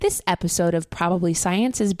This episode of Probably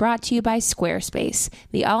Science is brought to you by Squarespace,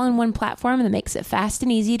 the all-in-one platform that makes it fast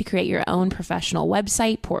and easy to create your own professional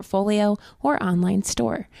website, portfolio, or online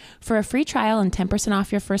store. For a free trial and 10%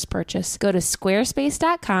 off your first purchase, go to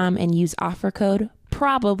squarespace.com and use offer code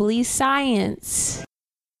PROBABLYSCIENCE.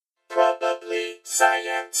 Probably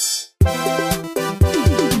Science.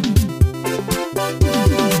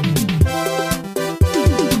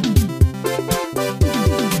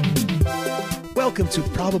 Welcome to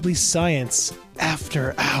Probably Science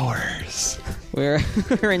After Hours. We're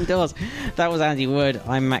indoors. That was Andy Wood.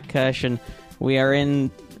 I'm Matt Kirshen. We're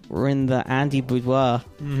in the Andy boudoir.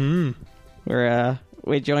 Mm-hmm.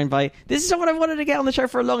 We're joined by. This is someone I wanted to get on the show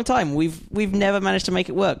for a long time. We've never managed to make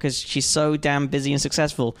it work because she's so damn busy and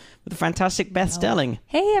successful. With the fantastic Beth Stelling.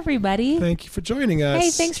 Hey, everybody. Thank you for joining us. Hey,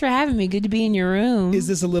 thanks for having me. Good to be in your room. Is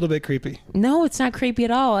this a little bit creepy? No, it's not creepy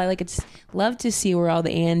at all. It's love to see where all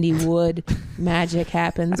the Andy Wood magic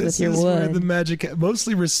happens with your This is where wood. the magic,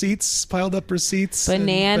 mostly receipts, piled up receipts.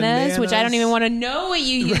 Bananas, which I don't even want to know what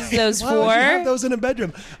you use those Why would you have for. those in a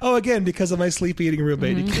bedroom? Oh, again, because of my sleep-eating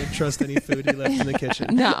roommate. You can't trust any food he left in the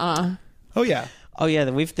kitchen. Nuh-uh. Oh, yeah. Oh yeah,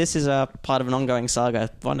 this is a part of an ongoing saga.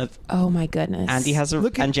 Oh my goodness. Andy has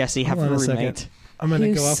and Jesse have a Hold on roommate. second. I'm going to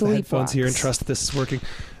Who go off the headphones here and sleepwalks. trust that this is working.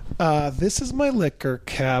 This is my liquor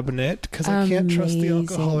cabinet because I can't trust the Amazing.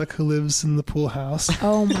 alcoholic who lives in the pool house.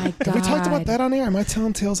 Oh my god. Have we talked about that on air? Am I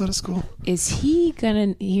telling tales out of school? Is he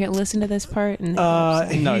gonna listen to this part? And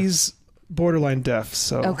No. He's borderline deaf,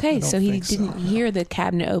 so okay, I don't so he think didn't hear the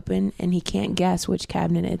cabinet open, and he can't guess which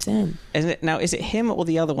cabinet it's in. Is it him or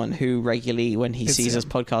the other one who regularly, when he It's sees him. us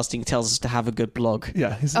podcasting, tells us to have a good blog?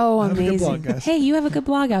 Yeah, he's Oh, have a amazing! good blog, guys. Hey, you have a good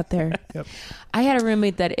blog out there. Yep. I had a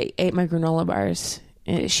roommate that ate my granola bars.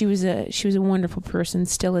 She was a wonderful person,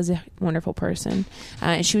 still is a wonderful person.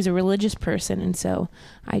 And she was a religious person, and so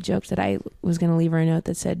I joked that I was going to leave her a note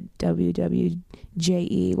that said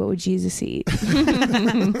WWJE. What would Jesus eat?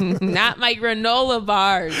 Not my granola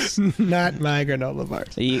bars. Not my granola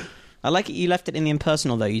bars. So I like it. You left it in the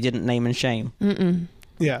impersonal though. You didn't name and shame. Mm-mm.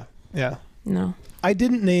 Yeah. No. I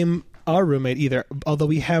didn't name our roommate either, although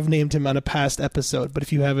we have named him on a past episode. But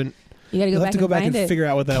if you haven't, You got to you'll go have back to go and back find and it. figure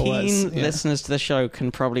out what that was. Keen Yeah. listeners to the show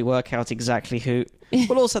can probably work out exactly who.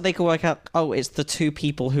 Well, also they can work out. Oh, it's the two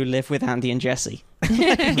people who live with Andy and Jesse.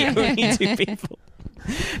 Only two people.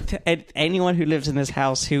 Anyone who lives in this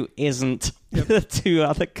house who isn't the two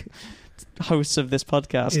other hosts of this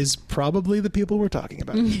podcast Is probably the people we're talking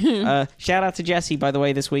about. Shout out to Jesse, by the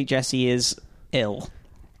way. This week, Jesse is ill.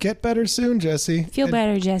 Get better soon, Jesse. Feel And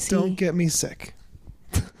better, Jesse. Don't get me sick.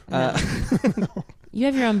 You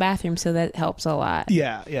have your own bathroom, so that helps a lot.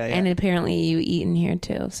 Yeah. And apparently you eat in here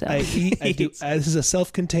too. So I eat. I do. This is a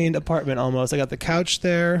self-contained apartment almost. I got the couch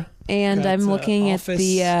there. and got, I'm looking at office.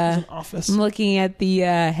 the There's an office. I'm looking at the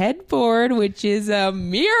headboard, which is a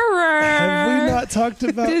mirror. Have we not talked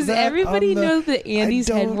about Does that everybody on the- know that Andy's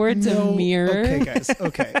I don't headboard's know. a mirror? Okay, guys.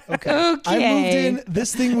 Okay. Okay. I moved in.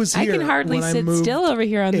 This thing was I here. can hardly when I sit moved still over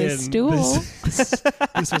here on this in. stool.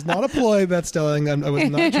 This was not a ploy, Beth Stelling. I was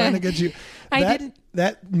not trying to get you. I didn't.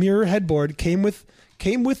 That mirror headboard came with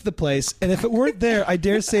the place, and if it weren't there, I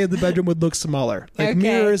dare say the bedroom would look smaller. Like Okay.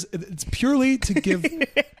 mirrors, it's purely to give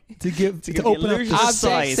to open up illusion the of Objects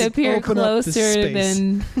size. appear Open up the closer space.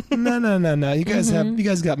 than. No. You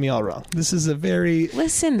guys got me all wrong. This is a very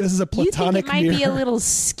Listen, This is a platonic you think it might be a mirror. little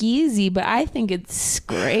skeezy, but I think it's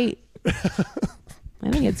great. I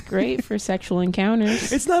think it's great for sexual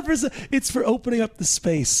encounters. It's not for. It's for opening up the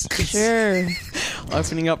space. It's Sure.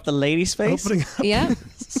 Opening up the lady space. Opening up. Yeah.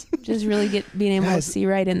 Just really being able Guys, to see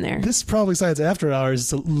right in there. This is probably Science After Hours.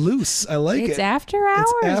 It's loose. I like It's it. after hours.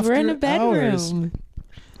 It's We're in a after bedroom. hours.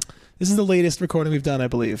 This is the latest recording we've done, I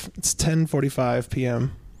believe. It's 10:45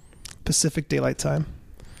 p.m. Pacific Daylight Time.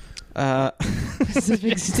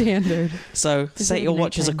 Pacific Standard. So Pacific set your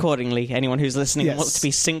watches nighttime. accordingly. Anyone who's listening Yes. wants to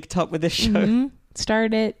be synced up with this show. Mhm.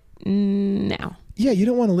 Start it now. Yeah, you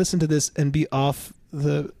don't want to listen to this and be off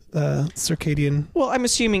the circadian. Well, I'm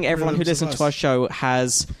assuming everyone who Rhythms of listens to us. our show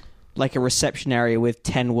has like a reception area with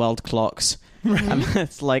 10 world clocks. And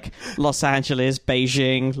it's like Los Angeles,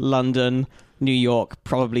 Beijing, London, New York,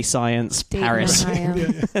 probably Science, Dayton, Paris. Ohio.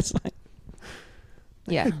 It's like,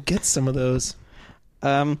 Yeah. Get some of those.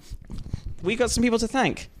 we got some people to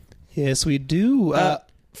thank. Yes, we do.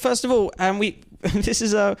 First of all,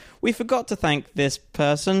 we forgot to thank this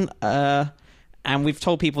person, and we've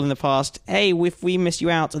told people in the past, hey, if we miss you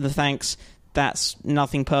out of the thanks, that's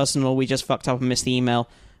nothing personal. We just fucked up and missed the email.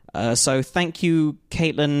 So thank you,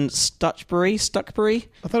 Caitlin Stuckbury.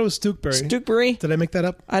 I thought it was Stukebury. Stuckbury? Did I make that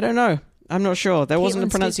up? I don't know. I'm not sure. There wasn't a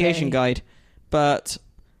Caitlin pronunciation Stuckbury. guide, but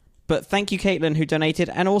But thank you, Caitlin, who donated,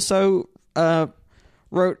 and also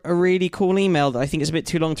wrote a really cool email that I think is a bit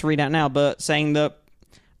too long to read out now, but saying that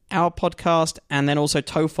our podcast and then also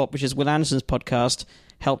TOEFOP, which is Will Anderson's podcast,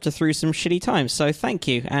 helped her through some shitty times. So thank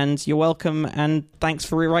you, and you're welcome, and thanks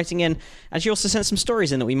for rewriting in. And she also sent some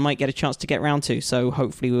stories in that we might get a chance to get round to, so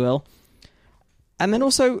hopefully we will. And then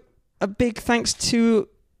also a big thanks to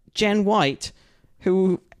Jen White,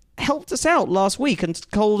 who helped us out last week and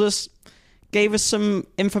gave us some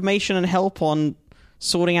information and help on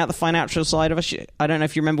sorting out the financial side of it. I don't know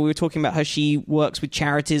if you remember, we were talking about how she works with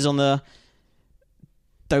charities on the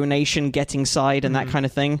donation getting side and that kind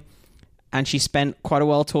of thing. And she spent quite a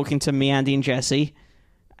while talking to me, Andy, and Jesse,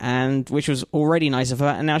 and which was already nice of her.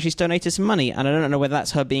 And now she's donated some money. And I don't know whether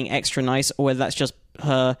that's her being extra nice or whether that's just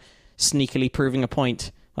her sneakily proving a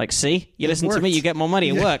point. Like, see, you listen to me, you get more money.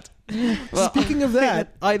 It worked. Well, Speaking of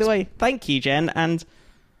that, either way, thank you, Jen,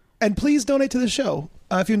 and please donate to the show.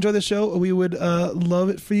 If you enjoy the show, we would love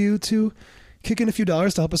it for you to kick in a few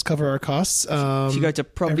dollars to help us cover our costs. If you go to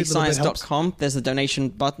probablyscience.com, there's the donation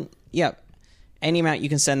button. Yeah, any amount you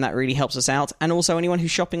can send, that really helps us out. And also anyone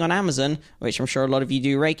who's shopping on Amazon, which I'm sure a lot of you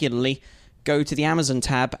do regularly, go to the Amazon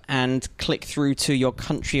tab and click through to your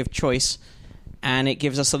country of choice, and it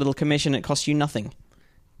gives us a little commission. It costs you nothing.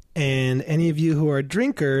 And any of you who are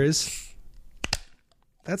drinkers,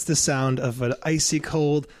 that's the sound of an icy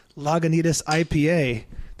cold Lagunitas IPA,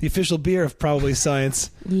 the official beer of Probably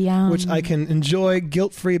Science, which I can enjoy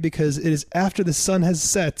guilt-free because it is after the sun has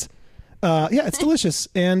set. Yeah, it's delicious.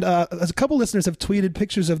 And a couple listeners have tweeted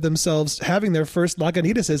pictures of themselves having their first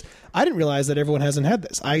Lagunitas. I didn't realize that everyone hasn't had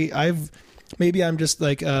this. Maybe I'm just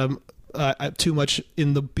like too much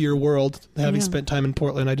in the beer world, having spent time in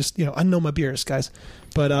Portland. I just I know my beers, guys.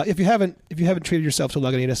 But if you haven't treated yourself to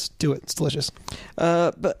Lagunitas, do it. It's delicious.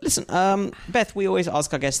 But listen, Beth, we always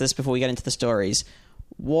ask our guests this before we get into the stories.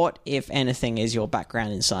 What, if anything, is your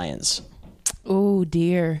background in science? Oh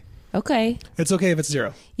dear. Okay. It's okay if it's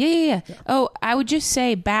 0. Yeah. Oh, I would just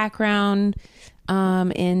say background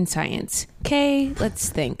in science. Okay, let's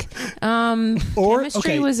think.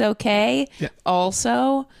 Chemistry was okay. Yeah.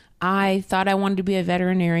 Also, I thought I wanted to be a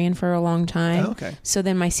veterinarian for a long time. Oh, okay. So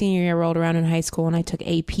then my senior year rolled around in high school and I took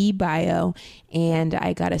AP Bio and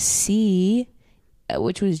I got a C,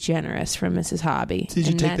 which was generous from Mrs. Hobby. Did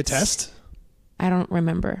you take the test? I don't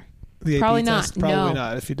remember. The Probably AP not. Test? Probably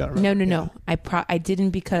not if you don't remember. No. I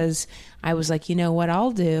didn't because I was like, you know what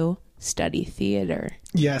I'll do? Study theater.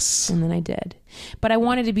 Yes. And then I did. But I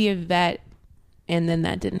wanted to be a vet, and then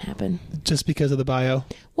that didn't happen. Just because of the bio?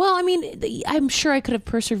 Well, I mean, I'm sure I could have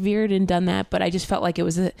persevered and done that, but I just felt like it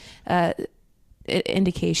was an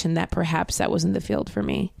indication that perhaps that wasn't the field for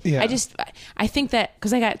me. Yeah. I think that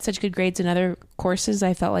because I got such good grades in other courses,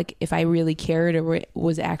 I felt like if I really cared or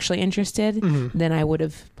was actually interested, then I would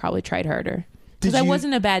have probably tried harder. Because I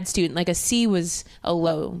wasn't a bad student. Like a C was a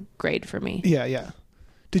low grade for me. Yeah.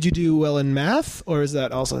 Did you do well in math, or is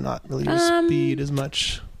that also not really your speed as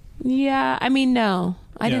much? Yeah, I mean, no.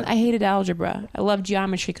 I didn't. I hated algebra. I loved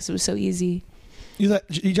geometry because it was so easy. You thought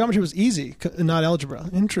geometry was easy, not algebra.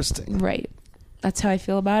 Interesting. Right. That's how I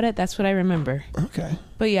feel about it. That's what I remember. Okay.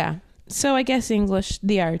 But yeah. So I guess English,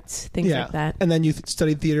 the arts, things like that. And then you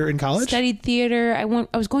studied theater in college? Studied theater. I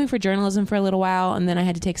was going for journalism for a little while, and then I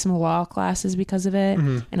had to take some law classes because of it.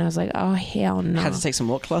 Mm-hmm. And I was like, oh, hell no. Had to take some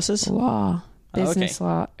what classes? Law. Business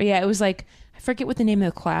law. Yeah, it was like, I forget what the name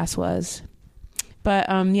of the class was. But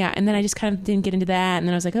yeah, and then I just kind of didn't get into that. And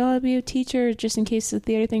then I was like, oh, I'll be a teacher just in case the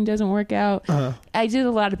theater thing doesn't work out. Uh-huh. I did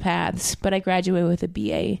a lot of paths, but I graduated with a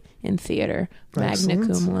BA in theater. Magna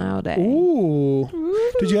cum laude. Ooh.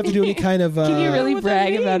 Did you have to do any kind of... Can you really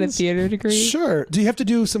brag about a theater degree? Sure. Do you have to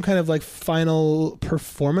do some kind of like final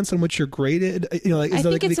performance on which you're graded? I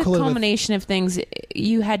think it's a culmination of things.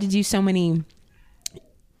 You had to do so many...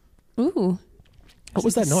 Ooh. What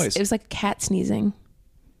was that noise? It was like a cat sneezing.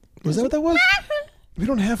 Was that what that was? We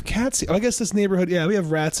don't have cats. I guess this neighborhood, we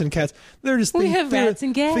have rats and cats. They're just rats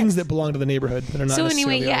and cats. Things that belong to the neighborhood that are not. So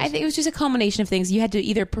anyway, I think it was just a culmination of things. You had to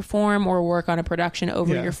either perform or work on a production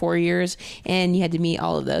over your 4 years, and you had to meet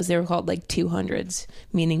all of those. They were called like 200s,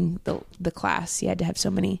 meaning the class. You had to have so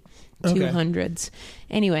many 200s.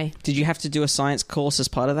 Anyway, did you have to do a science course as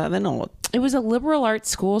part of that then, or what? It was a liberal arts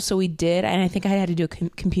school, so we did, and I think I had to do a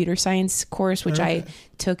computer science course, which I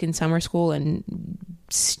took in summer school and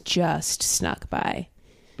just snuck by.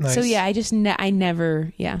 Nice. So yeah, I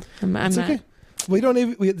never. I'm not. Okay. We don't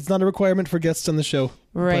even. It's not a requirement for guests on the show,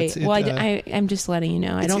 right? I'm just letting you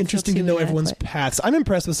know. It's interesting to know everyone's paths. I'm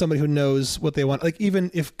impressed with somebody who knows what they want. Like even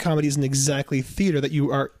if comedy isn't exactly theater, that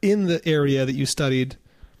you are in the area that you studied.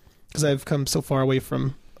 Because I've come so far away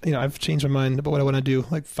from I've changed my mind about what I want to do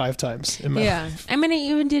like 5 times in my life. I mean, I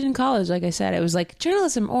even did in college. Like I said, it was like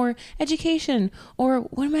journalism or education or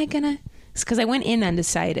what am I gonna? Because I went in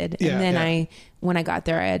undecided, and then when I got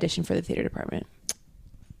there, I auditioned for the theater department.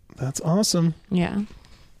 That's awesome. Yeah,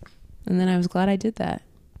 and then I was glad I did that.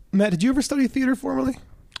 Matt, did you ever study theater formally?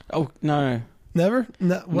 Oh no. Never?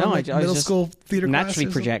 No, I middle just school theater naturally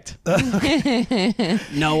classes?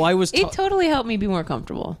 project. No, I was. It totally helped me be more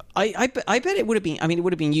comfortable. I bet it would have been. I mean, it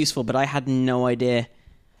would have been useful, but I had no idea.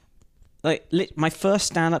 Like my first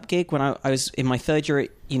stand-up gig when I was in my 3rd year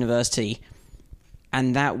at university,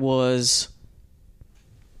 and that was,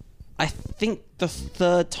 I think, the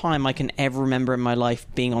 3rd time I can ever remember in my life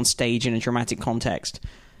being on stage in a dramatic context.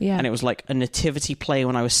 Yeah. And it was like a nativity play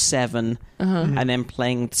when I was 7, and then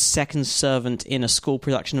playing second servant in a school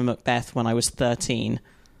production of Macbeth when I was 13,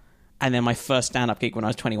 and then my first stand-up gig when I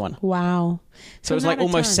was 21. Wow. So it was like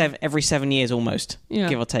almost every 7 years, almost,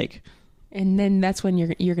 give or take. And then that's when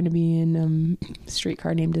you're going to be in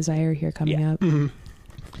Streetcar Named Desire here coming up. Mm-hmm.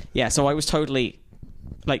 Yeah, so I was totally...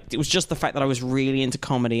 Like, it was just the fact that I was really into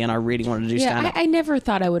comedy and I really wanted to do stand-up. I never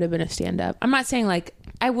thought I would have been a stand-up. I'm not saying, like,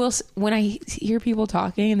 I will... When I hear people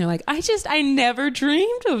talking and they're like, I never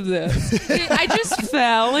dreamed of this. I just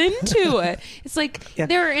fell into it. It's like,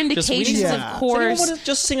 there are indications, of course... Does anyone want to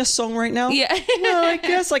just sing a song right now? Yeah. Well, I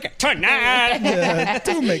guess, like, tonight!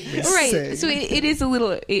 Don't make me sing. So it is a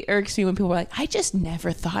little... It irks me when people are like, I just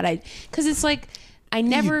never thought I'd... Because it's like, I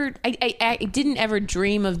never... I didn't ever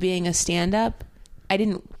dream of being a stand-up. I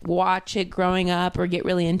didn't watch it growing up or get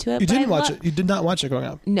really into it. You didn't watch it? You did not watch it growing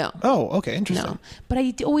up? No. Oh, okay. Interesting. No. But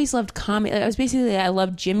I always loved comedy. I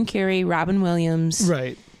loved Jim Carrey, Robin Williams,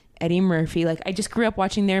 right, Eddie Murphy. Like, I just grew up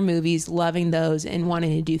watching their movies, loving those, and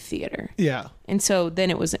wanting to do theater. Yeah. And so then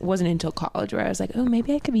it wasn't until college where I was like, oh,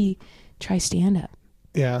 maybe I could try stand-up.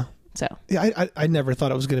 Yeah. So. Yeah, I never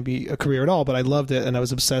thought it was going to be a career at all, but I loved it, and I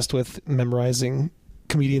was obsessed with memorizing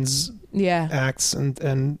comedians' acts.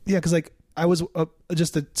 And yeah, because, like, I was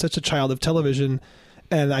such a child of television,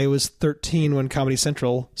 and I was 13 when Comedy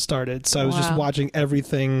Central started. So I was just watching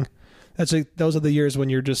everything. Those are the years when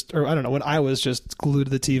you're just, or I don't know, when I was just glued to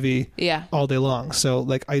the TV all day long. So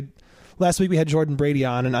like last week we had Jordan Brady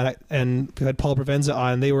on, and we had Paul Provenza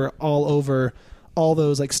on. They were all over all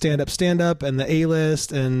those like stand up and the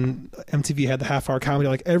A-list, and MTV had the half-hour comedy,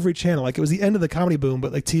 like every channel. Like it was the end of the comedy boom,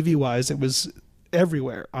 but like TV wise, it was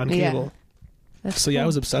everywhere on cable. So I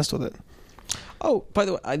was obsessed with it. Oh, by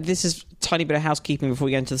the way, this is a tiny bit of housekeeping before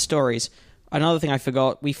we get into the stories. Another thing I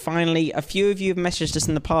forgot, a few of you have messaged us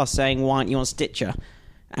in the past saying, why aren't you on Stitcher?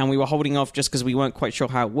 And we were holding off just because we weren't quite sure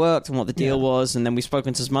how it worked and what the deal was. And then we've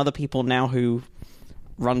spoken to some other people now who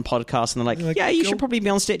run podcasts, and they're like, you should probably be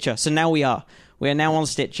on Stitcher. So now we are. We are now on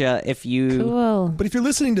Stitcher. If you, cool. But if you're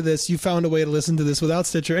listening to this, you found a way to listen to this without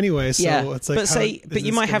Stitcher anyway. So it's like, but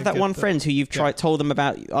you might have that one friend who you've told them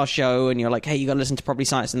about our show, and you're like, hey, you got to listen to Probably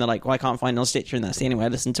Science, and they're like, well, I can't find it on Stitcher, and that's the only way I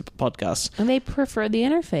listen to podcasts. And they prefer the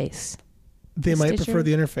interface. They might prefer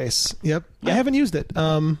the interface. Yep. I haven't used it,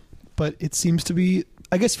 but it seems to be.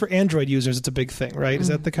 I guess for Android users, it's a big thing, right? Is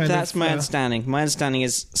that the kind of... That's my understanding. My understanding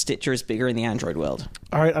is Stitcher is bigger in the Android world.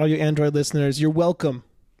 All right, all you Android listeners, you're welcome.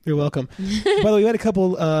 You're welcome. By the way, we had a couple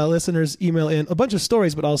listeners email in a bunch of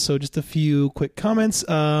stories, but also just a few quick comments.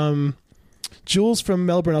 Jules from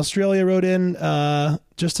Melbourne, Australia wrote in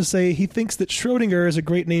just to say he thinks that Schrodinger is a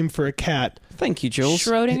great name for a cat. Thank you, Jules.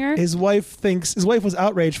 Schrodinger? His wife was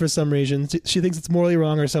outraged for some reason. She thinks it's morally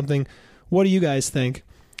wrong or something. What do you guys think?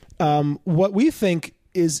 What we think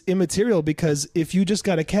is immaterial, because if you just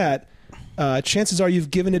got a cat, chances are you've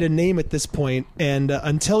given it a name at this point, and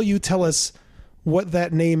until you tell us what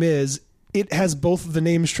that name is, it has both the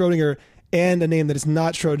name Schrodinger and a name that is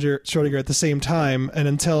not Schrodinger at the same time. And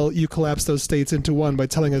until you collapse those states into one by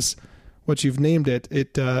telling us what you've named it,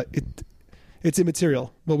 it's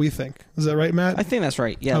immaterial. What we think. Is that right, Matt? I think that's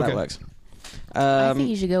right. Yeah, that works. I think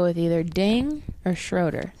you should go with either Ding or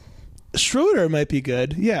Schroeder. Schroeder might be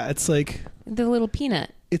good. Yeah, it's like the little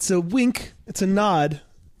peanut. It's a wink. It's a nod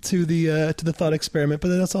to the thought experiment, but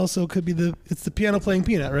that's also could be it's the piano playing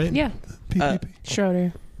peanut, right? Yeah.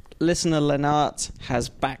 Schroeder. Listener Lennart has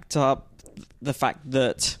backed up the fact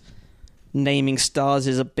that naming stars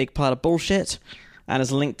is a big part of bullshit, and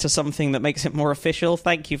has linked to something that makes it more official.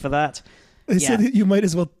 Thank you for that. They said you might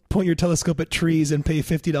as well point your telescope at trees and pay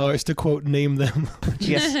 $50 to quote name them.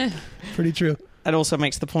 Yes. Pretty true. It also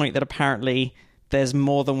makes the point that apparently there's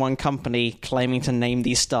more than one company claiming to name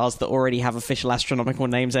these stars that already have official astronomical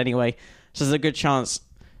names anyway. So there's a good chance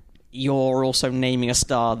you're also naming a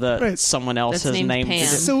star that Right. someone else That's has named named. Pam.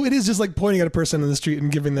 So it is just like pointing at a person in the street and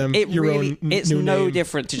giving them It your really, own it's new no name.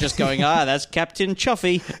 different to just going, that's Captain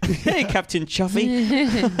Chuffy. Hey, Captain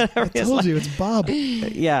Chuffy. I told you, it's Bob.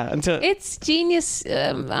 Yeah, until It's genius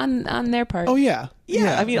on their part. Oh, yeah.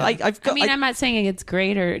 yeah. I mean, I've got. I mean, I'm not saying it's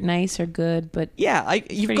great or nice or good, but you've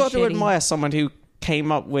pretty got to shitty. admire someone who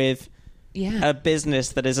came up with yeah, a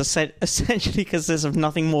business that is essentially consists of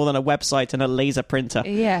nothing more than a website and a laser printer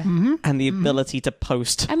yeah. Mm-hmm. and the ability to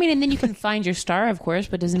post. I mean, and then you can find your star, of course,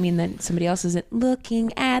 but doesn't mean that somebody else isn't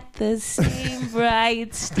looking at the same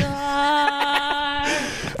bright star.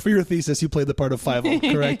 For your thesis, you played the part of Fievel,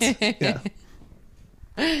 correct? Yeah.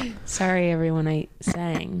 Sorry, everyone, I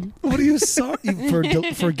sang. What are you sorry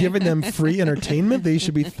for giving them free entertainment? They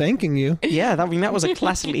should be thanking you. Yeah, that was a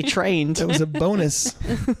classically trained. That was a bonus.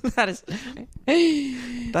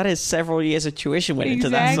 that is several years of tuition went into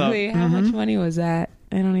that song. Exactly. How much money was that?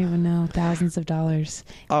 I don't even know. Thousands of dollars.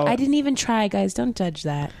 Oh. I didn't even try, guys. Don't judge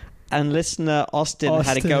that. And listener Austin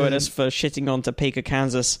had a go at us for shitting on Topeka,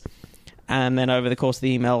 Kansas. And then over the course of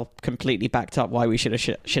the email, completely backed up why we should have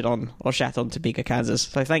shit on or shat on Topeka, Kansas.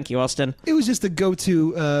 So thank you, Austin. It was just a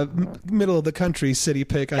go-to middle of the country city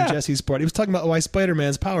pick on Jesse's part. He was talking about why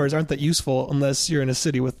Spider-Man's powers aren't that useful unless you're in a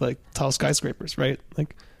city with like tall skyscrapers, right?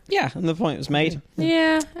 Like, Yeah, and the point was made.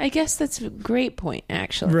 Yeah, I guess that's a great point,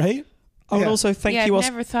 actually. right? I would Yeah. also thank yeah, you, I've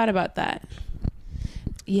Austin. never thought about that.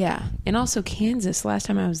 Yeah, and also Kansas. Last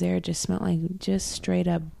time I was there, it just smelled like just straight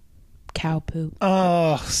up cow poop.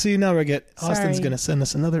 Oh, see, now Austin's Sorry. going to send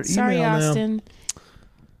us another email Sorry, now. Austin.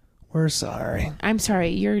 We're sorry. I'm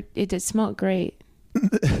sorry. It smelled great.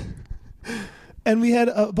 And we had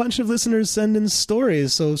a bunch of listeners send in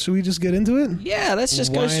stories, so should we just get into it? Yeah, let's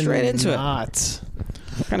just go Why straight into it. not?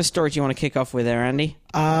 What kind of story do you want to kick off with there, Andy?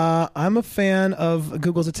 I'm a fan of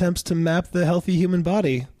Google's attempts to map the healthy human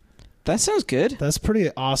body. That sounds good. That's pretty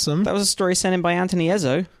awesome. That was a story sent in by Anthony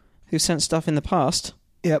Ezzo, who sent stuff in the past.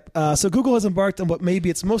 Yep. So Google has embarked on what may be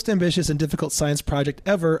its most ambitious and difficult science project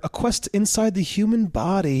ever, a quest inside the human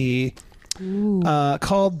body.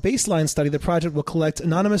 Called Baseline Study. The project will collect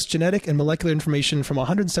anonymous genetic and molecular information from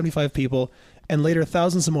 175 people and later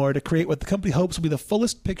thousands more to create what the company hopes will be the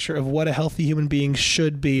fullest picture of what a healthy human being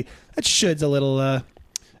should be. That should's a little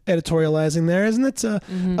editorializing there, isn't it?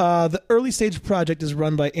 The early stage project is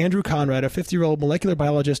run by Andrew Conrad, a 50-year-old molecular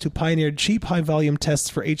biologist who pioneered cheap, high-volume tests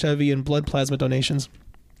for HIV and blood plasma donations.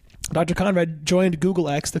 Dr. Conrad joined Google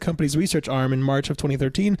X, the company's research arm, in March of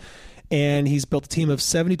 2013, and he's built a team of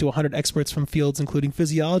 70 to 100 experts from fields including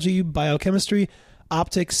physiology, biochemistry,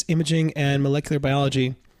 optics, imaging, and molecular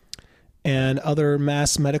biology. And other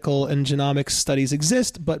mass medical and genomics studies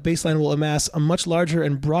exist, but Baseline will amass a much larger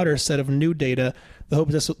and broader set of new data. The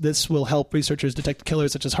hope is this will help researchers detect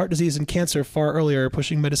killers such as heart disease and cancer far earlier,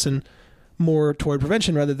 pushing medicine more toward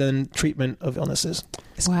prevention rather than treatment of illnesses.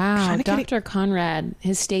 Wow, kinda getting- Dr. Conrad.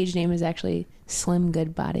 His stage name is actually Slim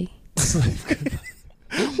Goodbody.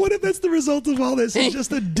 What if that's the result of all this? He's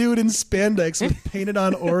just a dude in spandex with painted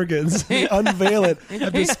on organs. They unveil it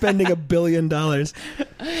after spending $1 billion.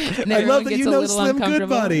 I love that you know Slim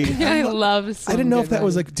Goodbody. I love Slim I didn't know if that Goodbody.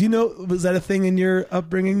 was like, do you know, was that a thing in your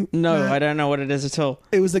upbringing? No, Matt? I don't know what it is at all.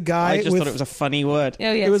 It was a guy I just with, thought it was a funny word. Oh,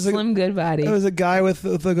 yeah, it was Slim Goodbody. it was a guy with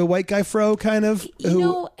like a white guy fro kind of. You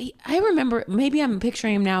know, I remember, maybe I'm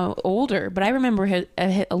picturing him now older, but I remember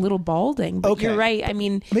a little balding. But Okay. you're right. I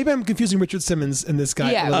mean, Maybe I'm confusing Richard Simmons and this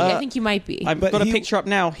guy. yeah, Like, I think you might be. I've But got a he- picture up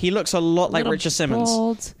now. He looks a lot like Little Richard Simmons.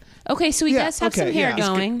 bald. Okay, so he Yeah, does have some okay, hair yeah.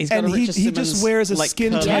 going. He's got and a he Richard just Simmons, wears a like,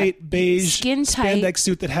 skin curly- tight beige Skin tight. spandex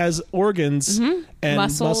suit that has organs and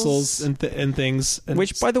muscles and things. And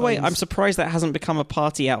Which, by the way, spines. I'm surprised that hasn't become a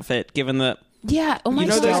party outfit, given that Yeah. Oh my You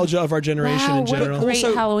know god. those- nostalgia of our generation Wow, in what a general. great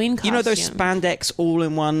Halloween You know those costume. spandex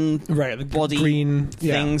all-in-one Right, the body green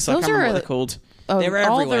things? Those I can't remember are- what they're called. Oh, They're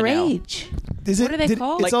all everywhere the now. rage. Is What are they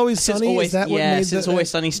called? It's Always Since Sunny. Always, Is that what yeah, made since the, Always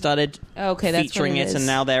Sunny started Okay, that's featuring what it, is. and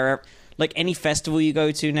now they're like any festival you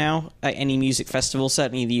go to now, any music festival,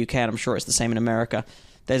 certainly in the UK, and I'm sure it's the same in America.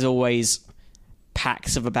 There's always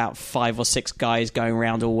packs of about 5 or 6 guys going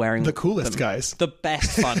around all wearing the coolest guys. the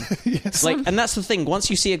best fun. Yes. Like, and that's the thing. Once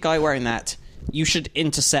you see a guy wearing that, you should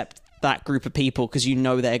intercept that group of people because you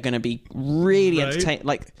know they're going to be really Right. entertaining,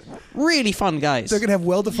 like really fun guys. They're gonna have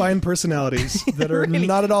well-defined personalities that are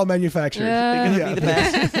not at all manufactured. They're going to Yeah. be the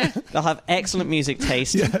best. They'll have excellent music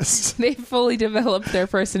taste. Yes. They fully developed their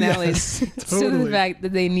personalities Yes, to the totally. fact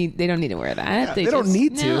that they don't need to wear that. they don't just-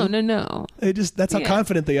 need to. No. That's how Yeah.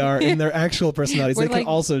 confident they are in their actual personalities. We're They can like-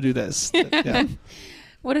 also do this. Yeah.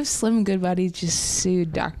 What if Slim Goodbody just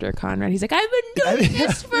sued Dr. Conrad? He's like, I've been doing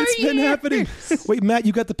this for It's years. been happening. Wait, Matt,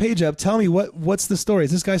 you got the page up. Tell me what's the story?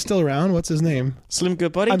 Is this guy still around? What's his name? Slim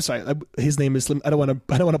Goodbody? I'm sorry. His name is Slim. I don't want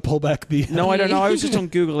to pull back the. No, I don't know. I was just on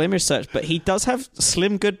Google image search, but he does have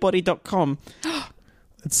slimgoodbody.com.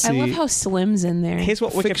 Let's see. I love how Slim's in there. Here's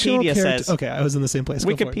what Fictional Wikipedia character- says. Okay, I was in the same place.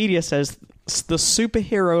 Go for it. Wikipedia says the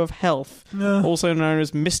superhero of health, No. also known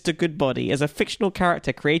as Mr. Goodbody, is a fictional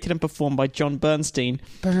character created and performed by John Bernstein.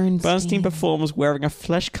 Bernstein performs wearing a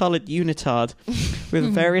flesh-coloured unitard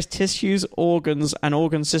with various tissues, organs, and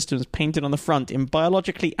organ systems painted on the front in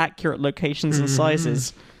biologically accurate locations and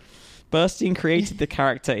sizes. Bernstein created the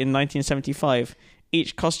character in 1975.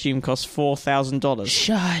 Each costume costs $4,000.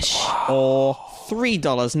 Shush. Or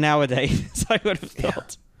 $3 nowadays, I would have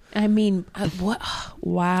thought. I mean, what?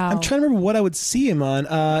 Wow. I'm trying to remember what I would see him on.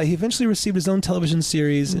 He eventually received his own television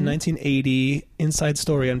series in 1980, Inside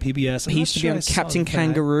Story on PBS. I'm He not used to be sure on I saw Captain that.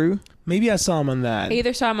 Kangaroo. Maybe I saw him on that. I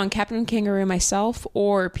either saw him on Captain Kangaroo myself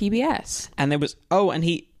or PBS. And there was... Oh, and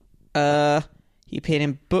he appeared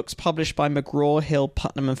in books published by McGraw-Hill,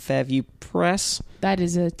 Putnam and Fairview Press. That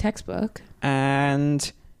is a textbook.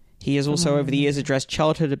 And he has also over the years addressed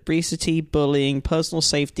childhood obesity, bullying, personal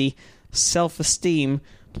safety, self-esteem,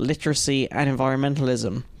 literacy, and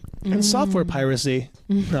environmentalism. And software piracy.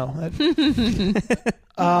 No.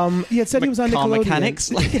 It said he was on Car Nickelodeon. mechanics,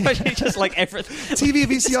 just like everything. TV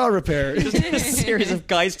VCR repair. Just a series of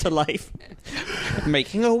guides to life.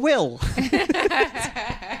 Making a will.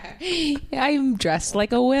 I'm dressed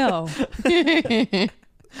like a will.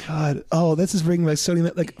 God. Oh, this is bringing back so many...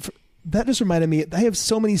 that just reminded me, I have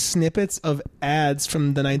so many snippets of ads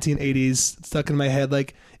from the 1980s stuck in my head.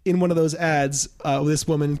 Like, in one of those ads, this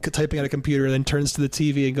woman typing on a computer then turns to the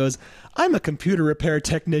TV and goes, I'm a computer repair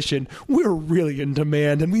technician. We're really in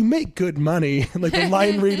demand and we make good money. Like, the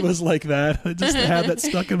line read was like that. I just had that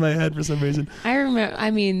stuck in my head for some reason. I remember, I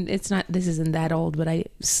mean, this isn't that old, but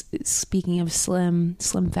speaking of Slim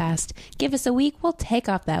Fast, give us a week, we'll take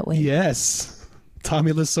off that weight. Yes.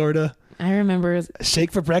 Tommy Lasorda. I remember A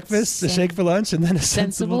shake for breakfast, a shake for lunch, and then a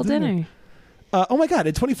sensible dinner. Oh my God!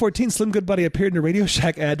 In 2014, Slim Goodbody appeared in a Radio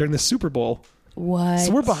Shack ad during the Super Bowl. What?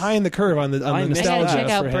 So we're behind the curve on the I missed nostalgia. that. Check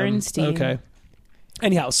out for him. Bernstein. Okay.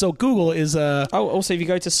 Anyhow, so Google is Also, if you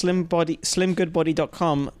go to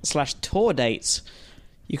slimgoodbody.com/tour dates,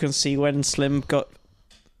 you can see when Slim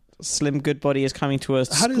Goodbody is coming to a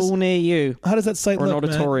school near you how does that site or an look,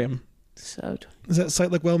 Matt? auditorium. So Does that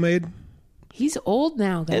site look well made? he's old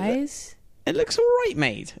now, guys. It looks all right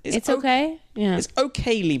made. It's okay. Yeah. It's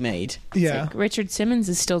okayly made. Yeah. Like Richard Simmons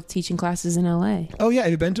is still teaching classes in LA. Oh yeah,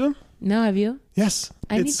 have you been to him? No, have you? Yes.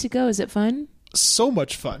 I need It's to go. Is it fun? so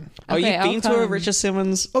much fun. Oh, Okay, you've I'll been to a come. Richard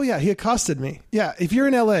Simmons? Oh yeah, he accosted me. Yeah, if you're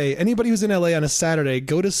in LA, anybody who's in LA on a Saturday,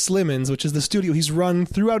 go to Slimmons, which is the studio he's run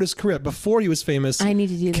throughout his career. Before he was famous, I need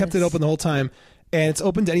to do kept this. it open the whole time, and it's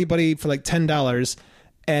open to anybody for like $10.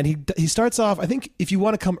 And he starts off. I think if you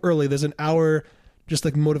want to come early, there's an hour just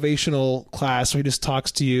like motivational class where he just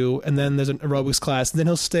talks to you, and then there's an aerobics class, and then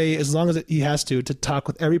he'll stay as long as he has to talk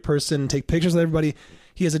with every person, take pictures with everybody.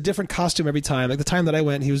 He has a different costume every time. Like the time that I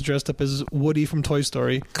went, he was dressed up as Woody from Toy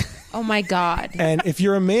Story. Oh my God. And if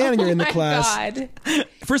you're a man and you're in the Oh my class, God.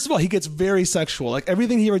 first of all, he gets very sexual. Like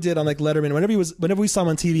everything he ever did on like Letterman, whenever we saw him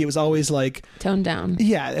on TV, it was always like, Tone down.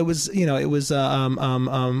 yeah, it was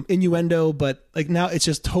innuendo, but like now it's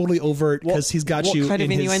just totally overt because he's got you. What kind of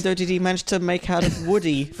in his- innuendo did he manage to make out of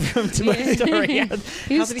Woody from Toy Story? How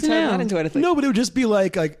Who's did he to turn know? that into anything? No, but it would just be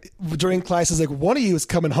like during classes, like one of you is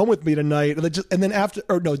coming home with me tonight, and then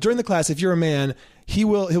during the class, if you're a man, he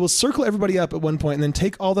will circle everybody up at one point and then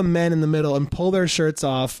take all the men in the middle and pull their shirts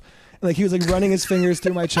off. And, like he was like running his fingers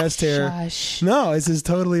through my chest hair. Shush. No, this is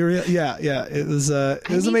totally real. Yeah. It was I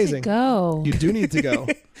need amazing. to go. You do need to go.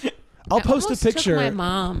 I'll I post a almost took picture. my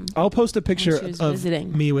mom. I'll post a picture she was of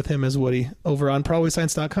visiting. me with him as Woody over on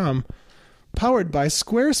probablyscience.com. Powered by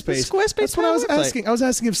Squarespace. The Squarespace That's what I was website. asking. I was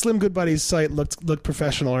asking if Slim Goodbody's site looked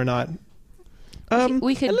professional or not.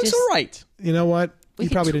 We could it looks just- all right. You know what? We He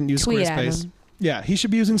could probably didn't use tweet at Squarespace. him. Yeah, he should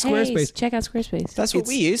be using Hey, Squarespace. check out Squarespace. That's what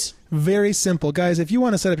we use. Very simple, guys. If you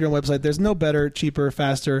want to set up your own website, there's no better, cheaper,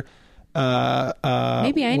 faster.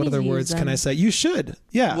 Maybe I what need other to use words them. can I say? You should.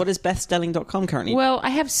 Yeah. What is BethStelling.com currently? Well, I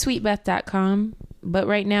have sweetbeth.com, but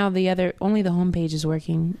right now only the homepage is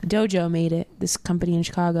working. Dojo made it, this company in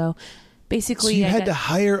Chicago. Basically, So you had to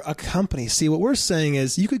hire a company. See, what we're saying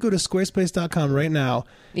is you could go to squarespace.com right now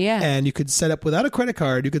and you could set up without a credit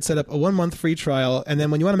card. You could set up a 1-month free trial. And then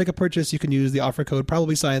when you want to make a purchase, you can use the offer code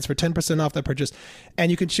Probably Science for 10% off that purchase. And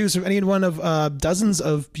you can choose from any one of dozens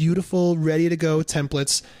of beautiful, ready to go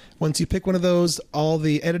templates. Once you pick one of those, all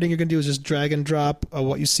the editing you're going to do is just drag and drop.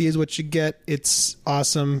 What you see is what you get. It's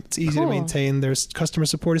awesome. It's easy to maintain. There's customer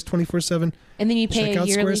support is 24/7. And then you pay Check a out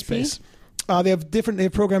yearly Squarespace. fee? They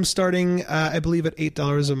have programs starting, I believe, at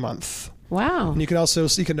 $8 a month. Wow. And you can also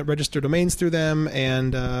register domains through them,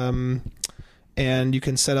 and you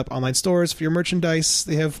can set up online stores for your merchandise.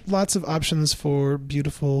 They have lots of options for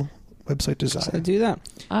beautiful website design. So do that.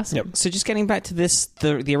 Awesome. Yep. So just getting back to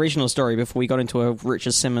the original story before we got into a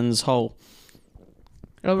Richard Simmons hole.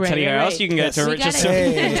 Oh, right. Tell you right. else you can go to We Richard gotta-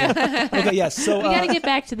 Simmons. Okay, yes. So We got to get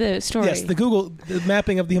back to the story. yes, the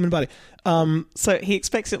mapping of the human body. So he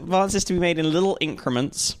expects advances to be made in little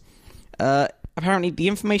increments. Apparently, the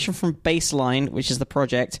information from Baseline, which is the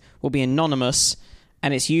project, will be anonymous,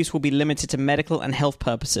 and its use will be limited to medical and health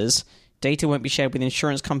purposes. Data won't be shared with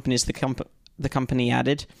insurance companies, the company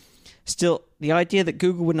added. Still, the idea that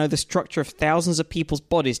Google would know the structure of thousands of people's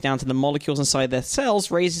bodies down to the molecules inside their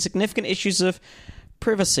cells raises significant issues of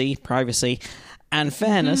privacy, and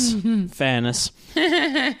fairness.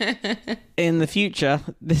 In the future,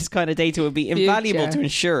 this kind of data would be invaluable to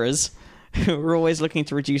insurers who are always looking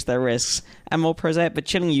to reduce their risks, and more prosaic but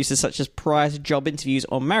chilling uses such as prior to job interviews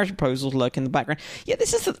or marriage proposals lurk in the background. Yeah,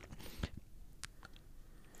 this is the...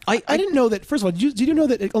 I didn't know that. First of all, did you know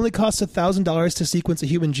that it only costs $1,000 to sequence a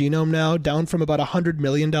human genome now, down from about $100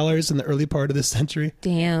 million in the early part of this century?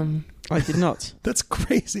 Damn. I did not. That's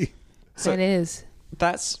crazy. That is.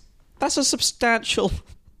 That's a substantial...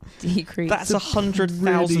 Decrease. That's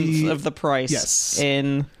 100,000th of the price. Yes.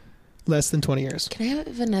 In less than 20 years. Can I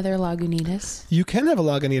have another Lagunitas? You can have a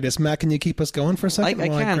Lagunitas. Matt, can you keep us going for a second I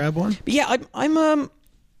while I can grab one? But yeah, I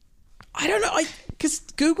don't know, because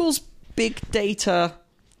Google's big data,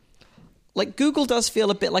 like Google does feel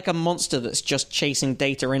a bit like a monster that's just chasing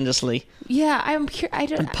data endlessly. Yeah, I'm curious. I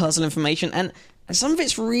don't. And personal information, and some of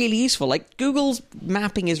it's really useful. Like Google's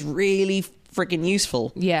mapping is really freaking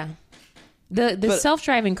useful. Yeah. The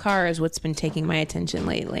self-driving car is what's been taking my attention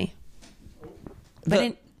lately.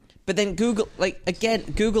 But then Google,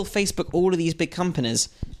 Google, Facebook, all of these big companies,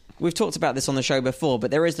 we've talked about this on the show before,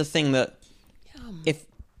 but there is the thing that if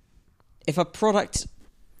a product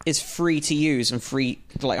is free to use and free,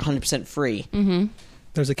 like 100% free,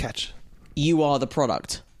 There's a catch. you are the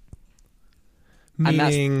product.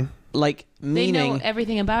 Meaning... They know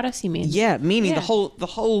everything about us, you mean? Yeah, meaning the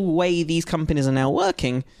whole way these companies are now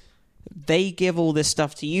working, they give all this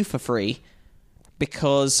stuff to you for free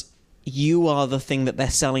because you are the thing that they're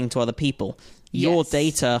selling to other people. Your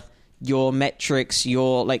data, your metrics,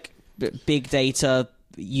 your big data,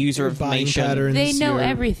 user information. Patterns, They know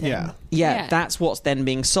everything. Yeah, that's what's then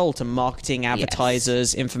being sold to marketing,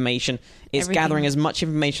 advertisers, information. It's Everything. gathering as much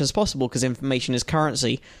information as possible because information is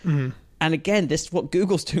currency. Mm-hmm. And again, this what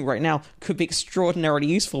Google's doing right now could be extraordinarily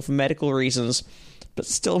useful for medical reasons, but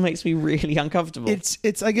still makes me really uncomfortable.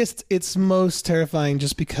 It's I guess it's most terrifying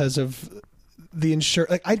just because of the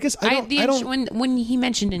insurance. I don't. When he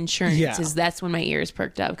mentioned insurance, Yeah. that's when my ears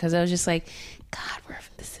perked up because I was just like, God,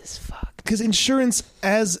 this is fucked. Because insurance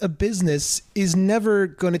as a business is never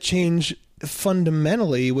going to change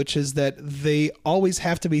fundamentally, which is that they always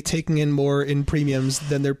have to be taking in more in premiums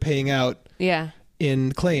than they're paying out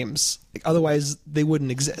in claims. Otherwise, they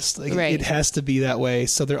wouldn't exist. It has to be that way.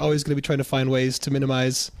 So they're always going to be trying to find ways to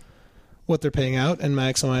minimize what they're paying out and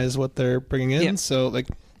maximize what they're bringing in. So,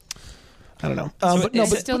 I don't know. But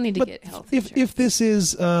still need to get health insurance. If this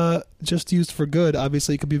is just used for good,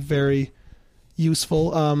 obviously it could be very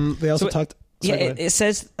useful. They also talked... It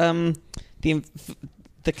says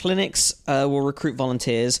the clinics will recruit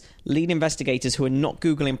volunteers. Lead investigators who are not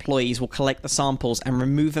Google employees will collect the samples and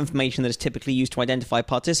remove information that is typically used to identify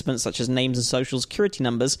participants, such as names and social security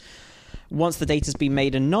numbers. Once the data has been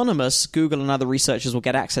made anonymous, Google and other researchers will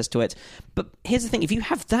get access to it. But here's the thing. If you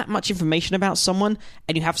have that much information about someone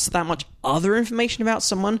and you have that much other information about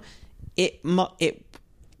someone, it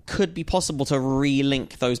could be possible to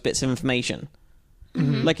relink those bits of information.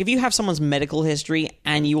 Mm-hmm. Like if you have someone's medical history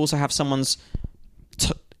and you also have someone's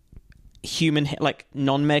human,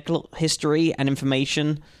 non-medical history and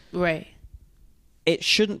information, right? It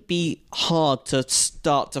shouldn't be hard to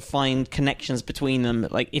start to find connections between them.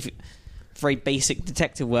 If very basic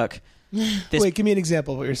detective work. Wait, give me an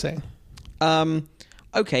example of what you're saying.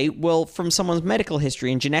 Okay, well, from someone's medical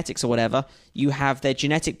history and genetics or whatever, you have their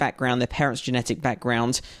genetic background, their parents' genetic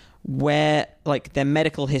background, where their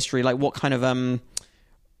medical history, what kind of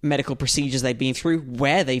medical procedures they've been through,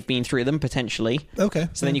 where they've been through them potentially. Okay.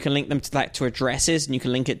 So then you can link them to addresses, and you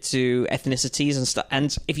can link it to ethnicities and stuff.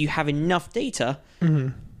 And if you have enough data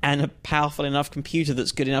and a powerful enough computer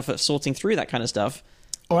that's good enough at sorting through that kind of stuff.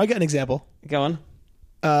 Oh, I got an example. Go on.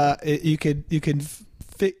 You can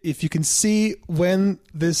if you can see when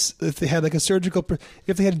if they had like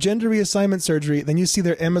if they had gender reassignment surgery, then you see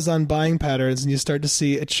their Amazon buying patterns, and you start to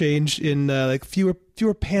see a change in like fewer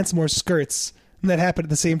pants, more skirts, and that happened at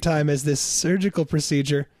the same time as this surgical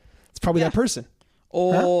procedure. It's probably that person.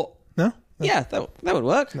 Or No? yeah, that would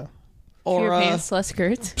work. No. Or Fewer pants, less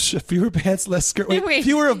skirts. Fewer pants, less skirt. Wait, Wait.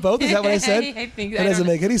 fewer of both? Is that what I said? I think That doesn't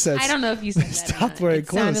make any sense. I don't know if you said that. Stop or not. wearing it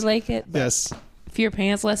clothes. Sounded like it. Yes. Fewer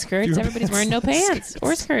pants, less skirts. Fewer Everybody's pants, wearing no less pants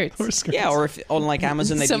or skirts. Or skirts. yeah, or if on like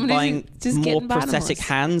Amazon they'd be Somebody's buying just more getting prosthetic bottomless.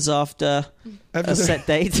 hands after a their- set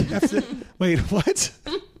date. Wait, what?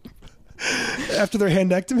 After their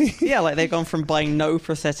handectomy? Yeah, like they've gone from buying no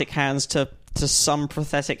prosthetic hands to some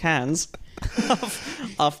prosthetic hands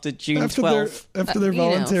after June After 12th. their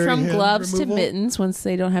voluntary from hand gloves removal? to mittens once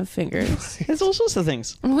they don't have fingers. There's all sorts of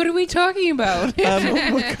things. What are we talking about?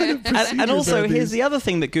 What kind of And also, procedures are here's these? the other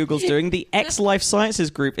thing that Google's doing. The X Life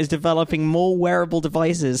Sciences Group is developing more wearable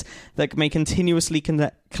devices that may continuously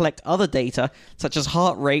collect other data, such as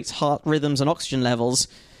heart rates, heart rhythms, and oxygen levels.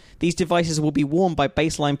 These devices will be worn by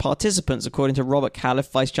baseline participants, according to Robert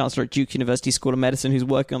Califf, Vice Chancellor at Duke University School of Medicine, who's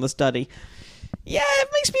working on the study. Yeah, it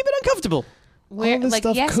makes me a bit uncomfortable. Where, All this like,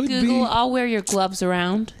 stuff yes, could Google, be- I'll wear your gloves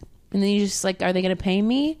around. And then you just, like, are they going to pay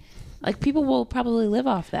me? Like, people will probably live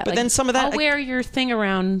off that. But Like, then some of that- I'll wear your thing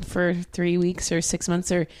around for 3 weeks or 6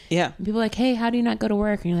 months. Or Yeah. and people are like, hey, how do you not go to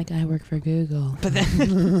work? And you're like, I work for Google. But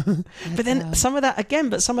then some of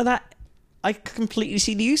that, I completely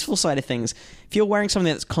see the useful side of things. If you're wearing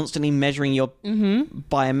something that's constantly measuring your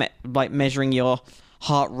like measuring your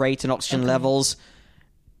heart rate and oxygen levels,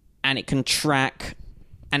 and it can track,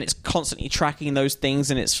 and it's constantly tracking those things,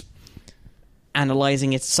 and it's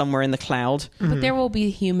analyzing it somewhere in the cloud. But there will be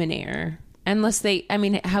human error. Unless they, I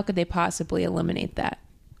mean, how could they possibly eliminate that?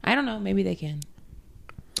 I don't know. Maybe they can.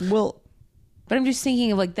 Well, But I'm just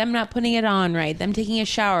thinking of like them not putting it on right, them taking a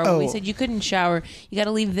shower. When we said you couldn't shower, you got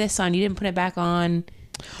to leave this on. You didn't put it back on.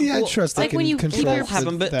 Yeah, I trust they like can when you control keep your- it'll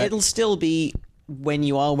happen, but that. it'll still be when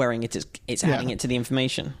you are wearing it. It's adding it to the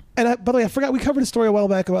information. And by the way, I forgot we covered a story a while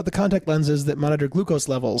back about the contact lenses that monitor glucose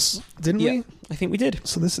levels, didn't we? I think we did.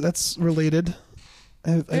 So that's related.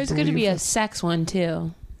 I There's going to be believe. a sex one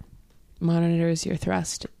too. Monitors your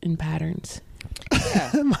thrust and patterns.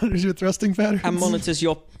 monitors your thrusting patterns. And monitors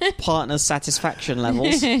your partner's satisfaction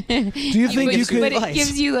levels. Do you think you But could? it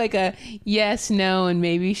gives you like a yes, no, and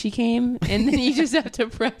maybe she came, and then you just have to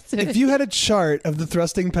press it. If you had a chart of the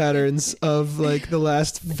thrusting patterns of like the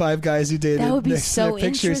last 5 guys you dated, That would be next to so their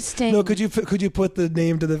pictures, interesting. no, could you put the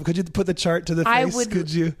name to the? Could you put the chart to the face? I would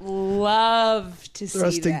Could you? love to see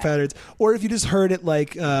Thrusting that. patterns, or if you just heard it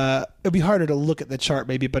like it'd be harder to look at the chart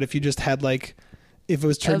maybe, but if you just had like if it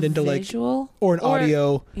was turned A into visual? like or an Or-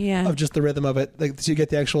 audio yeah. of just the rhythm of it, like so you get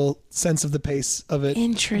the actual sense of the pace of it.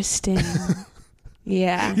 Interesting.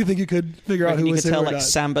 Yeah. You think you could figure out who you was could him tell or like not?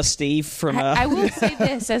 Samba Steve from I will say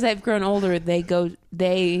this: as I've grown older, they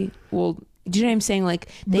will. Do you know what I'm saying? Like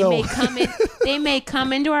they No. may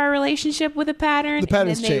come into our relationship with a pattern, The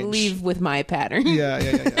patterns and then they change. leave with my pattern. Yeah.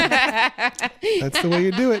 That's the way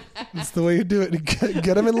you do it. That's the way you do it.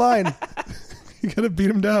 Get them in line. You gotta beat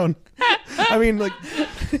them down. I mean, like,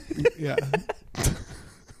 yeah.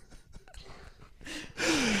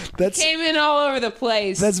 That's Came in all over the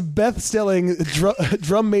place. Beth Stelling,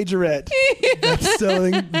 drum majorette. Beth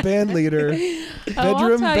Stelling, band leader. I'll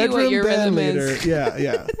tell you what your band rhythm leader. is.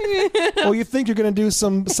 Yeah. Oh, you think you're gonna do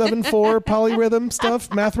some 7/4 polyrhythm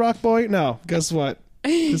stuff, Math Rock Boy? No. Guess what?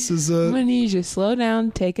 This is I'm gonna need you to slow down,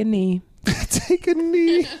 take a knee. take a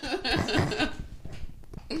knee.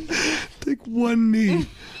 Take one knee.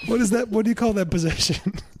 What is that? What do you call that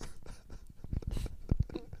position?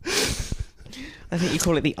 I think you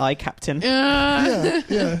call it the eye captain.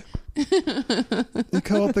 Yeah. You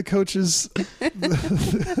call it the coaches. You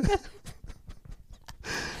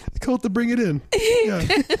call it the bring it in. Yeah.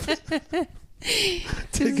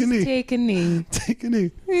 Take a knee. Take a knee. Take a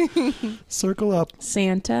knee. Circle up.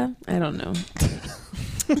 Santa? I don't know.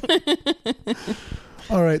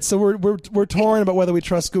 All right, so we're torn about whether we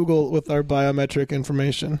trust Google with our biometric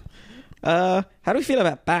information. How do we feel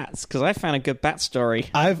about bats? Because I found a good bat story.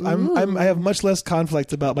 I have much less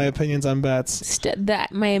conflict about my opinions on bats.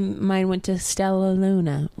 My mind went to Stella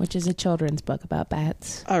Luna, which is a children's book about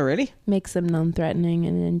bats. Oh, really? Makes them non-threatening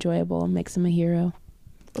and enjoyable, and makes them a hero.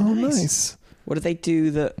 Oh, nice. What did they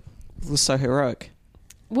do that was so heroic?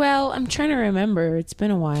 Well, I'm trying to remember. It's been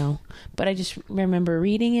a while, but I just remember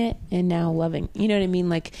reading it and now loving. You know what I mean?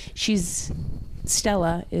 Like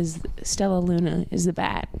Stella Luna is the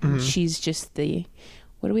bat. Mm-hmm. She's just the,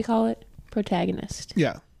 what do we call it? Protagonist.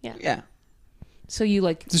 Yeah. Yeah. So you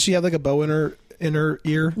like Does she have like a bow in her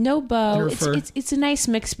ear? no bow. her fur? It's a nice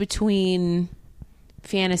mix between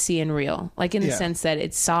fantasy and real, like in the Yeah. sense that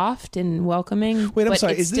it's soft and welcoming. Wait, I'm but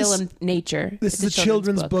sorry, It's is still this- in nature. This It's is a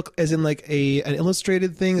children's book, as in like an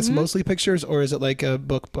illustrated thing. It's mostly pictures, or is it like a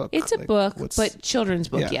book? It's a Like, book, what's- but children's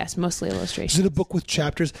book. Yeah. Yes, mostly Is illustrations. it a book with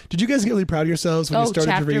chapters? Did you guys get really proud of yourselves when Oh, you started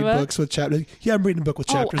to chapter read book? books with chapters? Yeah, I'm reading a book with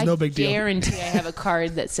chapters. No big I deal. guarantee I have a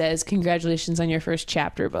card that says "Congratulations on your first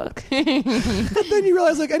chapter book." But then you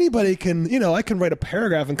realize, like, anybody can, I can write a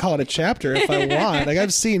paragraph and call it a chapter if I want. Like,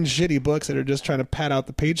 I've seen shitty books that are just trying to pad out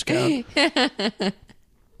the page count.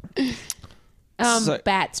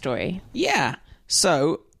 Bat story. Yeah.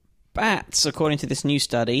 So, bats, according to this new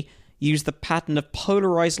study, use the pattern of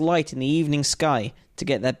polarized light in the evening sky to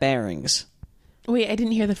get their bearings. Wait, I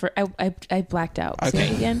didn't hear the first. I blacked out. Say Okay.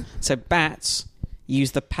 it again. So, bats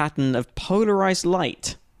use the pattern of polarized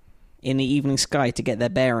light in the evening sky to get their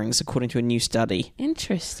bearings, according to a new study.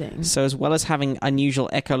 Interesting. So, as well as having unusual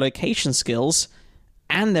echolocation skills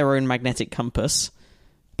and their own magnetic compass,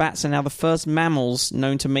 bats are now the first mammals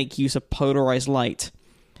known to make use of polarized light.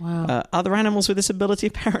 Wow. Other animals with this ability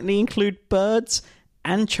apparently include birds,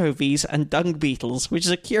 anchovies, and dung beetles, which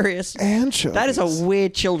is a curious... Anchovies. That is a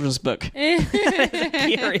weird children's book. That's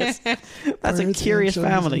a Birds, curious anchovies,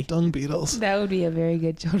 family. and dung beetles. That would be a very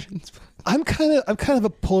good children's book. I'm kind of a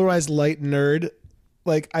polarized light nerd.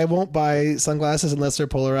 Like, I won't buy sunglasses unless they're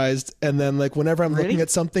polarized. And then, like, whenever I'm looking Really? at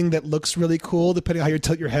something that looks really cool, depending on how you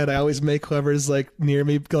tilt your head, I always make whoever's, like, near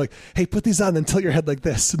me go like, hey, put these on and tilt your head like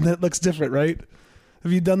this. And then it looks different, right?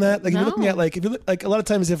 Have you done that? Like, if you're looking No. at, like, if you look, like, a lot of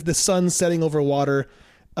times if the sun's setting over water,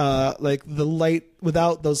 like, the light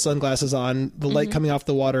without those sunglasses on, the light coming off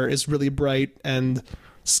the water is really bright and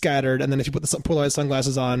scattered. And then if you put the polarized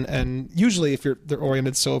sunglasses on, and usually if they're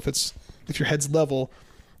oriented, so if your head's level,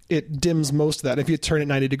 it dims most of that. If you turn it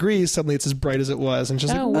 90 degrees, suddenly it's as bright as it was. And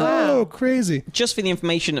just Oh, like, wow. whoa, crazy. Just for the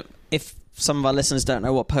information, if some of our listeners don't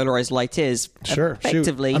know what polarized light is, Sure,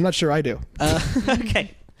 effectively... shoot. I'm not sure I do.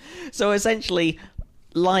 Okay. So essentially,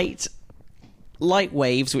 light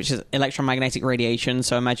waves, which is electromagnetic radiation,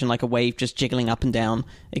 so imagine like a wave just jiggling up and down,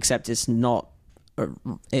 except it's not...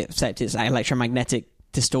 except it's electromagnetic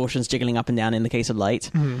distortions jiggling up and down in the case of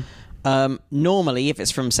light. Normally, if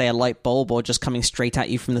it's from, say, a light bulb or just coming straight at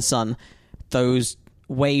you from the sun, those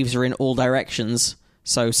waves are in all directions.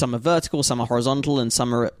 So some are vertical, some are horizontal, and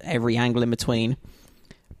some are at every angle in between.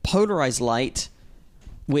 Polarized light,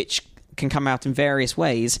 which can come out in various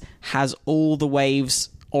ways, has all the waves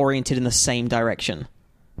oriented in the same direction.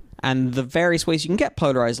 And the various ways you can get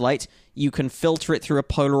polarized light, you can filter it through a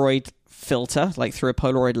Polaroid filter, like through a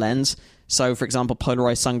Polaroid lens. So, for example,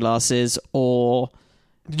 polarized sunglasses or...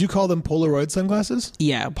 Did you call them Polaroid sunglasses?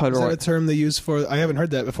 Yeah, Is that Polaroid. a term they use for... I haven't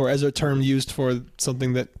heard that before. As a term used for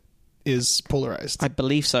something that is polarized. I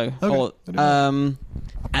believe so. Okay. Or, I didn't know.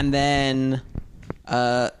 and then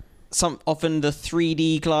often the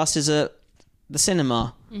 3D glasses at the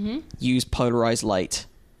cinema use polarized light.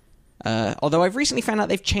 Although I've recently found out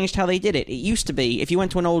they've changed how they did it. It used to be, if you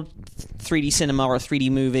went to an old 3D cinema or a 3D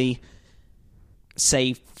movie,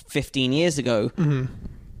 say 15 years ago,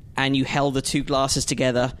 and you held the two glasses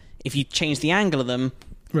together, if you changed the angle of them,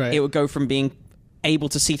 Right. it would go from being able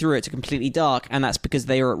to see through it to completely dark, and that's because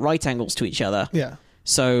they are at right angles to each other. Yeah.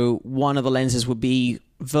 So one of the lenses would be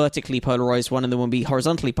vertically polarized, one of them would be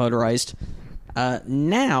horizontally polarized.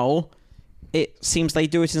 Now, it seems they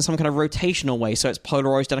do it in some kind of rotational way, so it's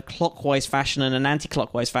polarized in a clockwise fashion and an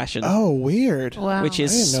anti-clockwise fashion. Oh, weird. Wow. Which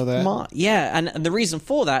is I didn't know that. smart. Yeah, and the reason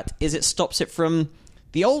for that is it stops it from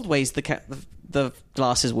the old ways the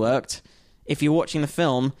glasses worked. If you're watching the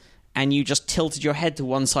film and you just tilted your head to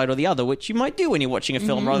one side or the other, which you might do when you're watching a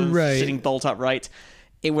film rather than Right. sitting bolt upright,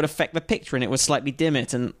 it would affect the picture and it would slightly dim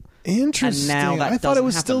it. And Interesting. And now that I thought it doesn't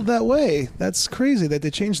was happen. still that way. That's crazy that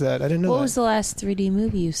they changed that. I didn't know What that. was the last 3D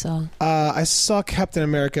movie you saw? I saw Captain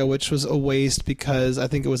America, which was a waste because I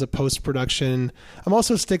think it was a post-production. I'm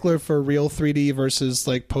also a stickler for real 3D versus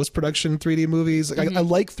like post-production 3D movies. Like, I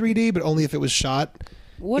like 3D, but only if it was shot.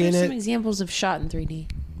 What are in some it. examples of shot in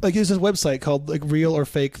 3D? Like, there's this website called like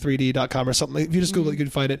realorfake3d.com or something. If you just Google it, you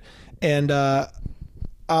can find it. And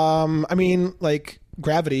I mean, like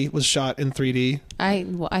Gravity was shot in 3D.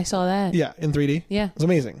 I saw that. Yeah, in 3D. Yeah. It's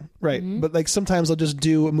amazing. Right. But like sometimes I'll just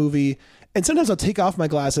do a movie, and sometimes I'll take off my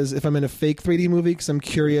glasses if I'm in a fake 3D movie because I'm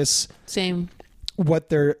curious Same. what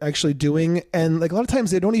they're actually doing. And like a lot of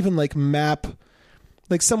times they don't even like map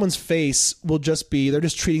like someone's face will just be, they're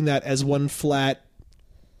just treating that as one flat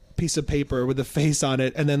piece of paper with a face on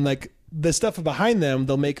it, and then like the stuff behind them,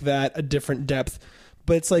 they'll make that a different depth.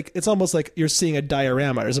 But it's almost like you're seeing a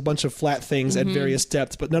diorama. There's a bunch of flat things at various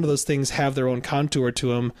depths, but none of those things have their own contour to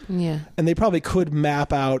them. Yeah. And they probably could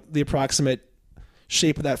map out the approximate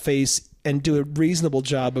shape of that face and do a reasonable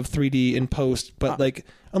job of 3D in post, but like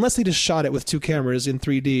unless they just shot it with 2 cameras in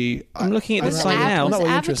 3D. I'm looking at the site now. Was I'm not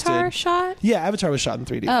really Avatar interested. shot? Yeah, Avatar was shot in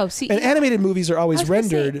 3D. Oh, see, and yeah. animated movies are I always was gonna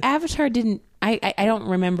say, rendered. Avatar didn't. I don't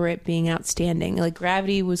remember it being outstanding. Like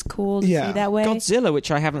Gravity was cool to Yeah. see that way. Godzilla,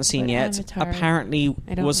 which I haven't seen But yet, Avatar, apparently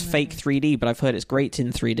I don't was fake 3D, but I've heard it's great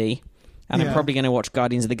in 3D. And I'm Yeah. probably going to watch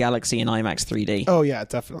Guardians of the Galaxy in IMAX 3D. Oh yeah,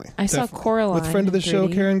 definitely. I saw Definitely. Coraline with friend of the in show,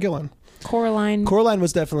 3D. Karen Gillan. Coraline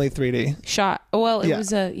Was definitely 3D. shot. Well, it Yeah.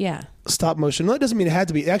 was a Stop motion. No, that doesn't mean it had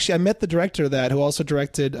to be. Actually, I met the director of that, who also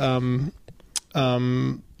directed The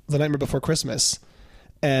Nightmare Before Christmas.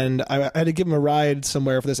 And I had to give him a ride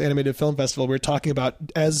somewhere for this animated film festival. We were talking about,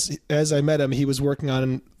 as I met him, he was working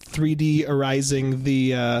on 3D arising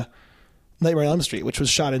the Nightmare on Elm Street, which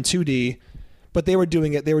was shot in 2D. But they were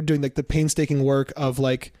doing like the painstaking work of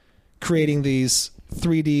like creating these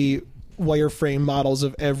 3D wireframe models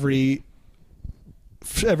of every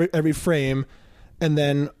frame, and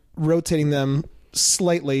then rotating them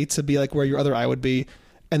slightly to be like where your other eye would be,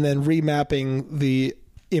 and then remapping the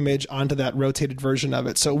image onto that rotated version of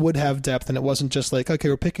it, so it would have depth, and it wasn't just like, okay,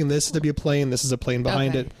 we're picking this to be a plane, this is a plane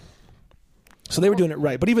behind it. So they were doing it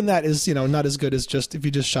right, but even that is, not as good as just if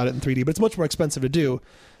you just shot it in 3D. But it's much more expensive to do.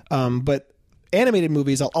 But animated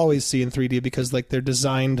movies I'll always see in 3D because like they're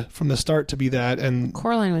designed from the start to be that. And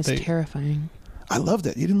Coraline was terrifying. I loved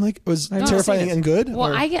it. You didn't like it? Was I've terrifying seen it. and good?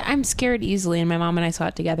 Well, or- I'm scared easily, and my mom and I saw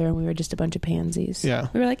it together, and we were just a bunch of pansies. Yeah.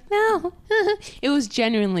 We were like, no. It was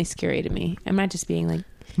genuinely scary to me. I'm not just being like,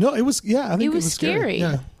 No, it was. Yeah, I think it was scary.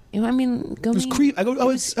 Yeah, I mean, it was creepy. I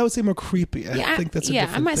would say more creepy. I think that's a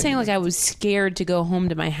different I'm not thing. saying like I was scared to go home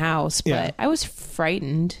to my house, but Yeah. I was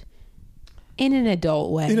frightened in an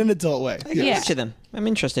adult way. in an adult way. I get you then. I'm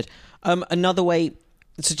interested. Another way,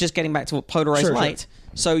 so just getting back to what polarized Sure. light.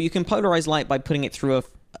 So you can polarize light by putting it through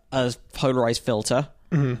a polarized filter.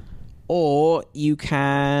 Mm-hmm. Or you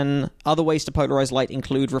can... Other ways to polarize light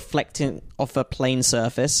include reflecting off a plane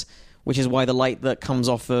surface, which is why the light that comes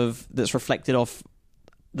that's reflected off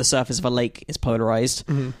the surface of a lake is polarized.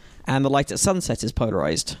 Mm-hmm. And the light at sunset is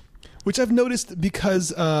polarized. Which I've noticed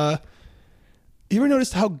because you ever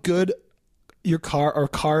noticed how good your car or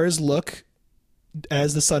cars look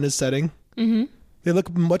as the sun is setting? Mm-hmm. They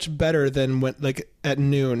look much better than when at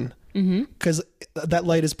noon. Because that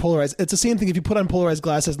light is polarized. It's the same thing if you put on polarized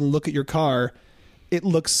glasses and look at your car, it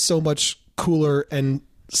looks so much cooler and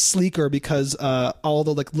sleeker because all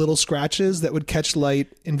the little scratches that would catch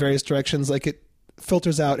light in various directions, it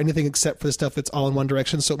filters out anything except for the stuff that's all in one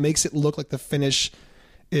direction, so it makes it look like the finish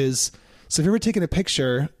is. So if you're ever taking a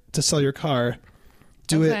picture to sell your car,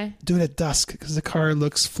 do it at dusk because the car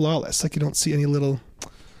looks flawless. You don't see any little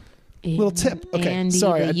tip. Okay, Andy,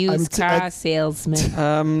 sorry, the used car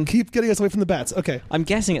salesman. keep getting us away from the bats. Okay, I'm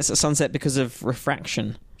guessing it's at sunset because of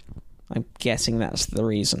refraction. I'm guessing that's the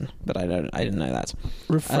reason, but I didn't know that.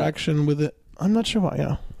 refraction with it. I'm not sure why.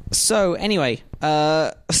 Yeah. So anyway,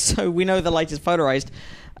 so we know the light is polarized,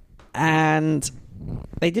 and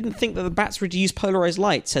they didn't think that the bats would use polarized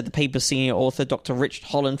light, said the paper's senior author, Dr. Richard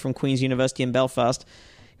Holland from Queen's University in Belfast.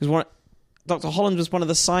 Dr. Holland was one of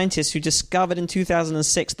the scientists who discovered in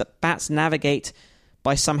 2006 that bats navigate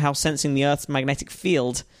by somehow sensing the Earth's magnetic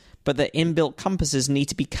field, but that inbuilt compasses need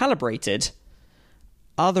to be calibrated.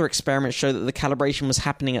 Other experiments show that the calibration was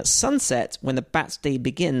happening at sunset when the bat's day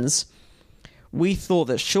begins. We thought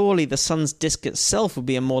that surely the sun's disk itself would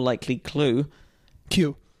be a more likely clue.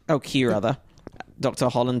 Q. Rather, Dr.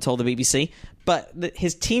 Holland told the BBC. But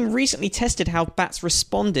his team recently tested how bats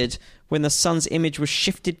responded when the sun's image was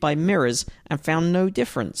shifted by mirrors and found no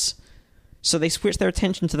difference. So they switched their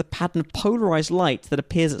attention to the pattern of polarized light that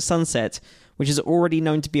appears at sunset, which is already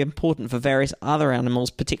known to be important for various other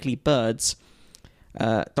animals, particularly birds.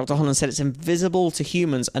 Dr. Holland said it's invisible to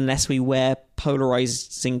humans unless we wear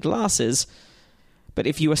polarizing glasses. But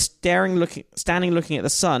if you were standing looking at the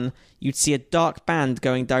sun, you'd see a dark band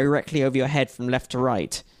going directly over your head from left to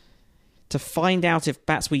right. To find out if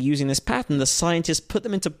bats were using this pattern, the scientists put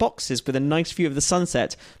them into boxes with a nice view of the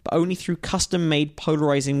sunset, but only through custom-made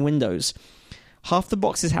polarizing windows. Half the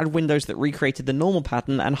boxes had windows that recreated the normal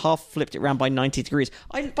pattern, and half flipped it around by 90 degrees.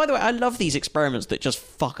 By the way, I love these experiments that just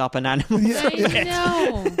fuck up an animal. I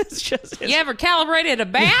know. It's You ever calibrated a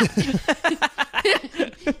bat?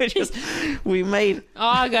 We made Oh,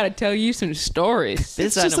 I gotta tell you some stories.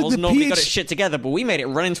 this just like animal's the normally got PhD its shit together, but we made it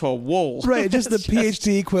run into a wall. Right, just the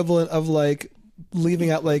PhD equivalent of like leaving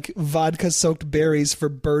out like vodka-soaked berries for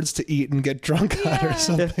birds to eat and get drunk on or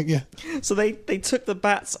something. Yeah. So they took the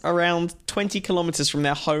bats around 20 kilometers from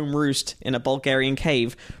their home roost in a Bulgarian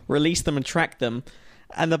cave, released them and tracked them,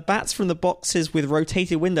 and the bats from the boxes with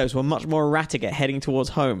rotated windows were much more erratic at heading towards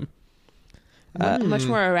home. Much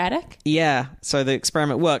more erratic. Yeah, so the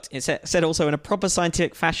experiment worked. It said also in a proper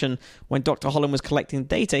scientific fashion, when Dr. Holland was collecting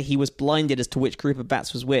data, he was blinded as to which group of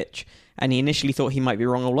bats was which, and he initially thought he might be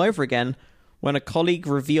wrong all over again. When a colleague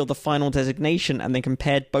revealed the final designation and then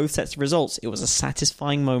compared both sets of results, it was a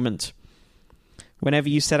satisfying moment. Whenever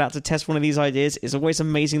you set out to test one of these ideas, it's always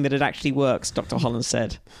amazing that it actually works, Dr. Holland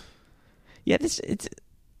said. Yeah,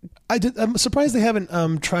 I'm surprised they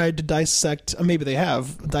haven't tried to dissect. Maybe they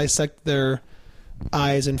have dissect their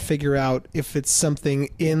eyes and figure out if it's something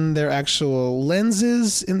in their actual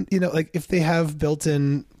lenses. In like if they have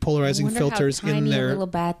built-in polarizing filters how tiny in their little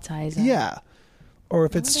bat's eyes are. yeah, or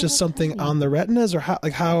if it's just something on the retinas, or how they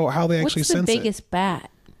actually What's the sense biggest it.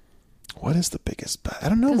 bat? What is the biggest bat? I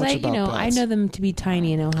don't know much about bats. I know them to be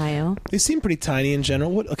tiny in Ohio. They seem pretty tiny in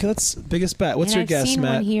general. Okay, that's biggest bat. What's your guess, I've seen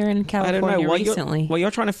Matt? one here in I California don't know. recently. While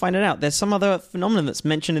you're trying to find it out, there's some other phenomenon that's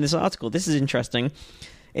mentioned in this article. This is interesting.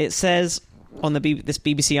 It says on this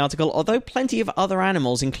BBC article, although plenty of other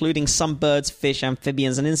animals, including some birds, fish,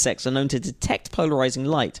 amphibians, and insects, are known to detect polarized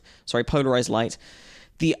light,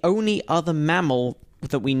 the only other mammal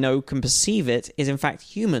that we know can perceive it is in fact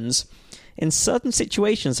humans. In certain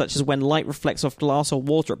situations, such as when light reflects off glass or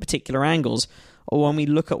water at particular angles, or when we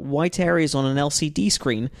look at white areas on an LCD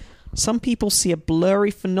screen, some people see a blurry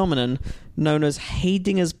phenomenon known as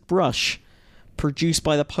Heydinger's brush, produced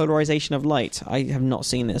by the polarization of light. I have not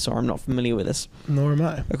seen this, or I'm not familiar with this. Nor am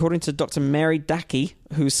I. According to Dr. Mary Dacke,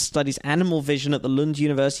 who studies animal vision at the Lund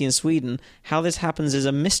University in Sweden, how this happens is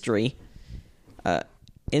a mystery.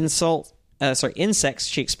 Insects,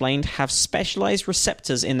 she explained, have specialized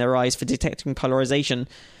receptors in their eyes for detecting polarization,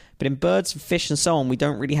 but in birds, fish, and so on, we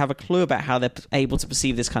don't really have a clue about how they're able to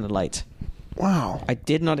perceive this kind of light. Wow. I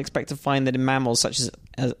did not expect to find that in mammals such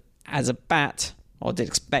as a bat, or did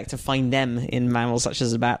expect to find them in mammals such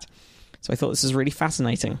as a bat. So I thought this is really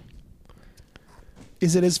fascinating.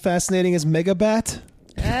 Is it as fascinating as Megabat?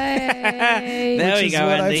 Hey. There Which we is go,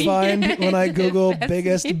 what Andy. I find when I Google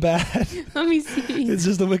biggest bat. Let me see. It's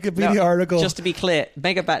just a Wikipedia Now, article. Just to be clear,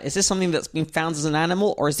 Megabat, is this something that's been found as an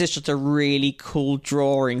animal, or is this just a really cool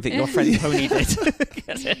drawing that your friend Tony did?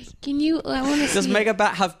 Can you? I want to see. Does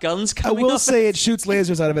Megabat have guns I coming will off say it shoots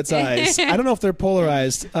lasers out of its eyes. I don't know if they're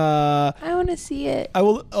polarized. I want to see it. I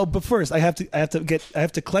will. Oh, but first, I have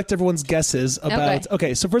to collect everyone's guesses about.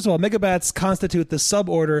 Okay, so first of all, megabats constitute the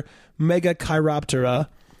suborder Megachiroptera,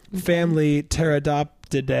 family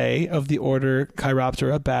Pterodoptidae of the order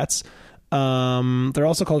Chiroptera bats. They're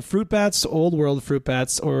also called fruit bats, old world fruit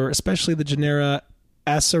bats, or especially the genera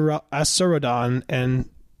Acerodon and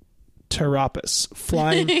Pteropus.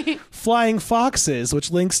 Flying foxes, which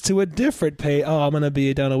links to a different page. Oh, I'm going to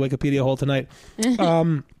be down a Wikipedia hole tonight.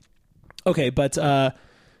 Okay, but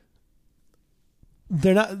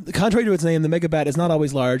they're not. Contrary to its name, the megabat is not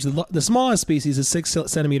always large. The smallest species is 6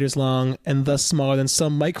 centimeters long, and thus smaller than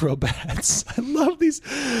some microbats. I love these.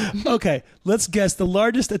 Okay, let's guess. The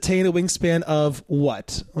largest attain a wingspan of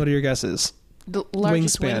what? What are your guesses? The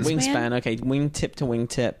largest Wingspan. Wingspan, okay. Wingtip to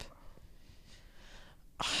wingtip.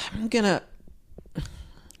 I'm gonna...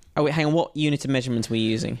 Oh, wait, hang on. What unit of measurement are we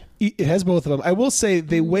using? It has both of them. I will say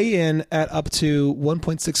they weigh in at up to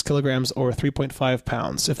 1.6 kilograms or 3.5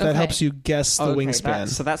 pounds, if that Okay. helps you guess the wingspan.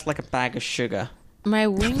 So that's like a bag of sugar. My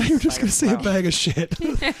You're wings. just going to say a bag of shit.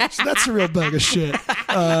 So that's a real bag of shit.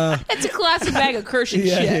 That's a classic bag of Kirschen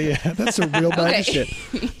shit. Yeah. That's a real bag of Okay.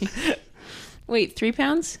 shit. Wait, 3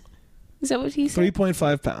 pounds? Is that what he said?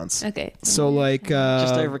 3.5 pounds. Okay. So like...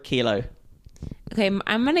 Just over a kilo. Okay,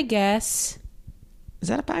 I'm gonna guess. Is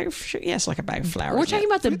that a bag of sugar? Yeah, it's like a bag of flour. We're isn't talking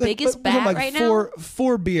it? about the biggest But we're bat like right now.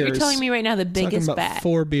 four beers. You're telling me right now the Talking biggest about bat.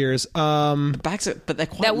 4 beers. Bags of, but they're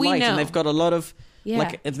quite That we light, know. and they've got a lot of... Yeah.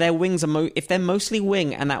 Like, if their wings are... if they're mostly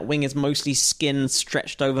wing, and that wing is mostly skin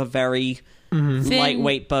stretched over very Thin,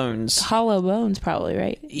 lightweight bones. hollow bones, probably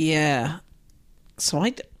right. Yeah. So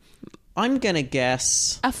I'm going to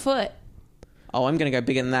guess... A foot. Oh, I'm going to go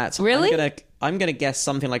bigger than that. So Really? I'm gonna guess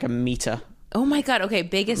something like a meter. Oh my god. Okay,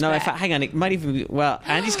 biggest No, bat. in fact, hang on. It might even be... Well,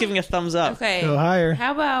 Andy's giving a thumbs up. Okay. Go higher.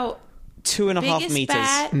 How about 2.5 biggest meters.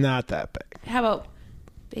 bat? Not that big. How about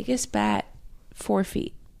biggest bat? 4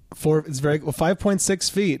 feet. 4. It's very...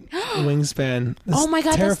 5.6 feet. wingspan. Oh my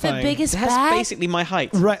god, terrifying. that's the biggest That's bat. basically my height.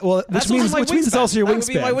 Right. Well, That's which also my means it's also your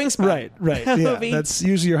wingspan. That would be wingspan. my wingspan. Right. Right. That Yeah. would be- That's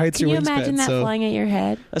usually your height's Can your you wingspan. imagine that so. flying at your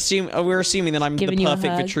head? We're assuming that I'm Giving the you a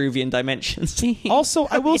perfect hug. Vitruvian dimensions. Also,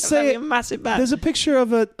 I will That'd say be a massive bat. there's a picture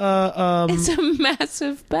of a. It's a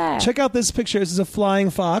massive bat. Check out this picture. This is a flying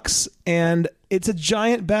fox, and it's a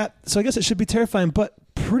giant bat. So I guess it should be terrifying, but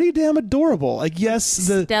pretty damn adorable. Like, yes,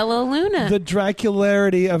 the Stella Luna. the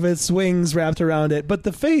dracularity of its wings wrapped around it, but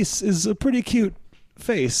the face is a pretty cute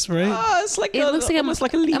face, right? It's like it looks like almost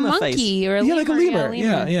like a lemur monkey face. or a yeah, lemur. like a lemur.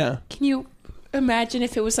 Yeah, Yeah, yeah. Can you imagine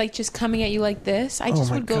if it was like just coming at you like this? I just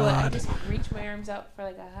my would go. I God. just reach my arms out for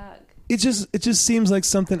like a hug. It just seems like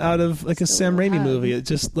something out of like a Just a Sam little Raimi hug. movie. It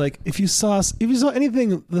just like if you saw anything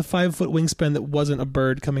the 5-foot wingspan that wasn't a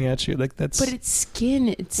bird coming at you, like that's. But it's skin.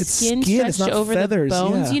 It's skin skin, it's stretched not over feathers, the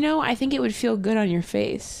bones. yeah. You know, I think it would feel good on your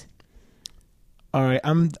face. All right,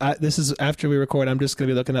 this is after we record. I'm just gonna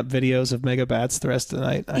be looking up videos of megabats the rest of the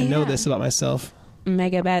night. I know Yeah. this about myself.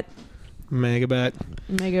 Megabat. Megabat,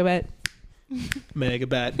 Megabat.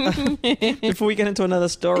 megabat. Before we get into another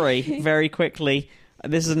story, very quickly,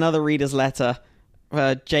 this is another reader's letter.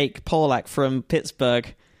 Jake Polak from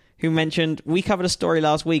Pittsburgh, who mentioned we covered a story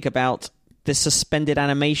last week about this suspended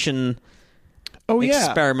animation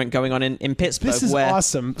experiment going on in Pittsburgh. This is where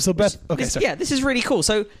awesome. So Beth, okay, sorry. Yeah, this is really cool.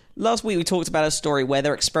 So last week we talked about a story where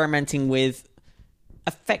they're experimenting with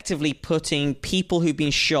effectively putting people who've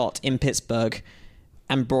been shot in Pittsburgh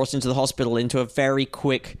and brought into the hospital into a very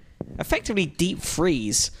quick, effectively deep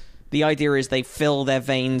freeze. The idea is they fill their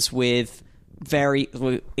veins with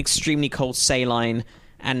extremely cold saline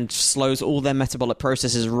and slows all their metabolic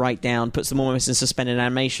processes right down, puts them almost in suspended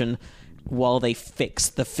animation while they fix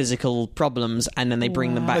the physical problems, and then they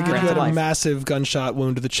bring them back Like if around you to had a life. massive gunshot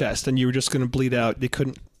wound to the chest and you were just going to bleed out, they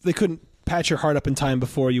couldn't patch your heart up in time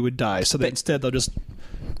before you would die. So instead they'll just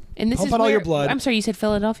And this pump is out all where, your blood. I'm sorry, you said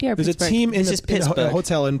Philadelphia or There's Pittsburgh? a team in This is a Pittsburgh.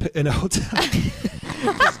 hotel in a hotel.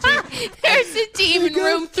 There's a team in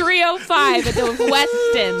room 305 at the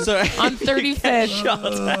Westin So- on 35th.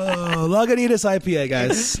 Oh, Lagunitas IPA,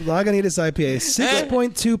 guys. Lagunitas IPA,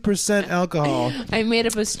 6.2% alcohol. I made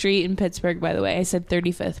up a street in Pittsburgh, by the way. I said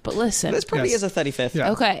 35th, but listen. This probably Yes. is a 35th.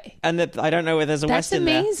 Yeah. Okay. And I don't know whether there's a That's Westin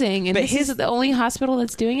there. amazing. And But this is the only hospital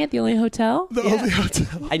that's doing it, the only hotel? The only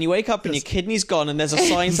hotel. And you wake up and your kidney's gone, and there's a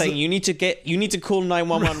sign saying you need to call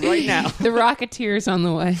 911 right now. The Rocketeer's on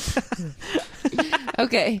the way.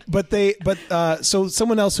 Okay. So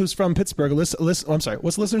someone else who's from Pittsburgh, I'm sorry,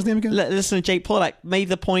 what's the listener's name again? Listener Jake Polak made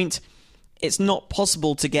the point: it's not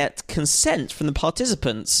possible to get consent from the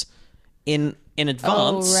participants in advance.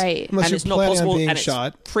 Oh, right. Unless and you're it's not planning on possible, being and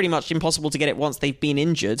shot. it's pretty much impossible to get it once they've been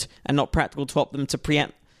injured, and not practical to opt them to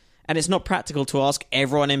preempt. And it's not practical to ask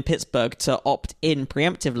everyone in Pittsburgh to opt in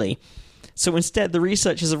preemptively. So instead, the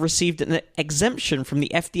researchers have received an exemption from the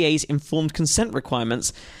FDA's informed consent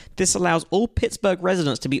requirements. This allows all Pittsburgh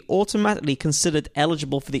residents to be automatically considered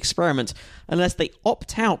eligible for the experiment unless they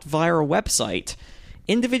opt out via a website.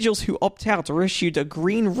 Individuals who opt out are issued a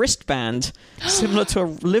green wristband similar to a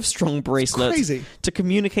Livestrong bracelet crazy. to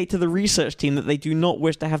communicate to the research team that they do not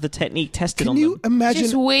wish to have the technique tested Can on you them. imagine?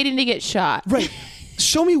 Just waiting to get shot. Right.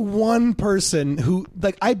 Show me one person who,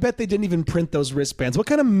 like, I bet they didn't even print those wristbands. What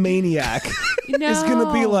kind of maniac is going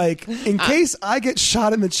to be like, in case I get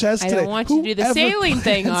shot in the chest I today? don't want you to do the whoever sailing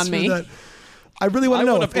thing plans on for me. that? I really want I to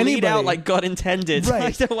know want if to bleed anybody out like God intended.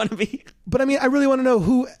 Right. I don't want to be... But I mean, I really want to know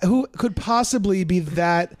who could possibly be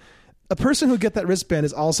that. A person who get that wristband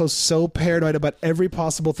is also so paranoid about every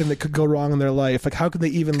possible thing that could go wrong in their life. Like, how can they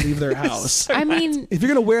even leave their house? I mean, If you're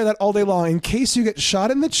going to wear that all day long, in case you get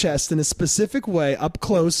shot in the chest in a specific way, up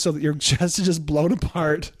close, so that your chest is just blown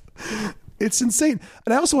apart, it's insane.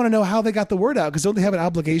 And I also want to know how they got the word out, because don't they have an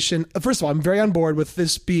obligation? First of all, I'm very on board with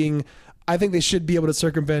this being... I think they should be able to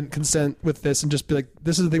circumvent consent with this and just be like,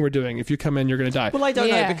 this is the thing we're doing. If you come in, you're going to die. Well, I don't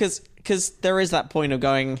know, Yeah. because there is that point of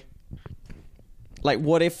going, like,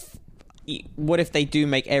 what if they do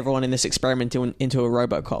make everyone in this experiment into a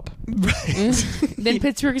RoboCop? then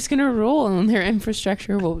Pittsburgh is going to rule and their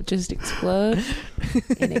infrastructure will just explode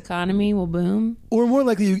and the economy will boom. Or more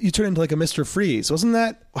likely, you turn into like a Mr. Freeze. Wasn't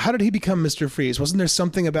that? How did he become Mr. Freeze? Wasn't there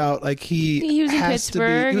something about like He was in has to be-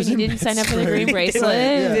 Pittsburgh was and he in didn't sign up for the Pittsburgh. green bracelet. Right,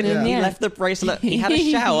 yeah, and then, yeah. He left the bracelet. He had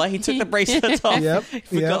a shower. He took the bracelet off. Yep,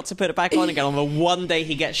 Forgot yep. to put it back on again. On the one day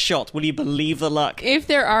he gets shot, will you believe the luck? If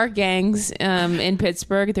there are gangs in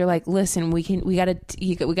Pittsburgh, they're like, listen, we gotta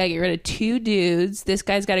get rid of two dudes. This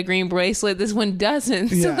guy's got a green bracelet. This one doesn't.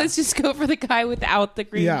 So Yeah. let's just go for the guy without the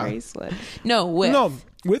green Yeah. bracelet. No,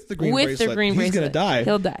 with the green with bracelet. the green He's bracelet, gonna die.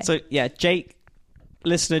 He'll die. So yeah,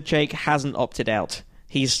 listener Jake hasn't opted out.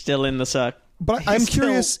 He's still in the But I'm It's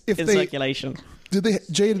curious still if in they circulation. did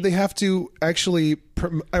they have to actually?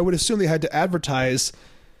 I would assume they had to advertise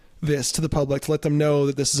this to the public to let them know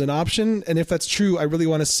that this is an option. And if that's true, I really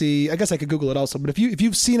want to see. I guess I could Google it also. But if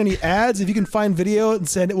you've seen any ads, if you can find video and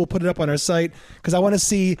send it, we'll put it up on our site because I want to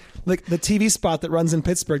see like the TV spot that runs in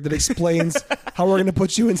Pittsburgh that explains how we're going to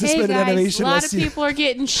put you in Hey suspended guys, animation. a lot unless of you- people are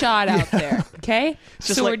getting shot out there. Okay,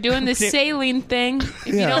 just so like- we're doing this saline thing. If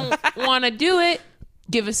Yeah. you don't want to do it,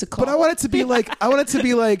 give us a call. But I want it to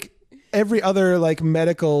be like every other like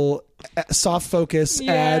medical soft focus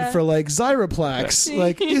Yeah. ad for like Zyroplex.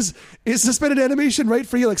 Like is suspended animation right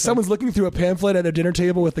for you? Like someone's looking through a pamphlet at a dinner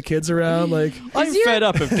table with the kids around. Like I'm fed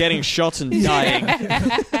up of getting shot and dying.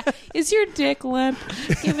 Is your dick limp?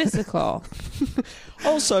 Give us a call.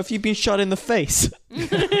 Also, if you've been shot in the face.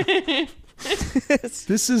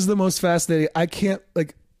 this is the most fascinating. I can't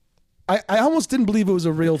like. I almost didn't believe it was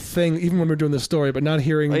a real thing, even when we were doing the story. But not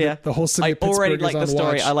hearing the whole city I of Pittsburgh already is like on the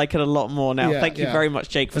story. watch. I like it a lot more now. Yeah, Thank you yeah. very much,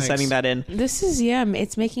 Jake, for Thanks. sending that in. This is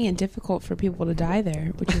it's making it difficult for people to die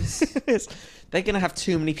there, which is They're going to have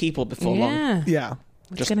too many people before long. yeah. Yeah,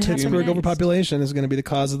 What's Just gonna happen Pittsburgh next? overpopulation is going to be the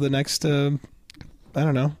cause of the next. I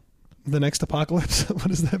don't know. The next apocalypse. What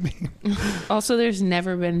does that mean? Also, there's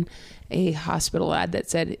never been a hospital ad that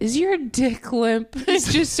said, "Is your dick limp?"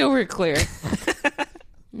 Just so we're clear.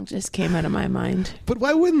 It just came out of my mind. But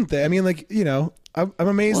why wouldn't they? I mean, like, you know, I'm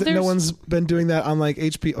amazed Well, that no there's- one's been doing that on like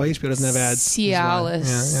HBO. Oh, HBO doesn't have ads.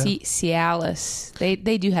 Cialis, Yeah. Cialis.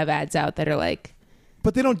 They do have ads out that are like,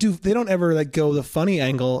 But they don't ever like go the funny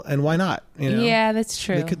angle, and why not? You know? yeah, that's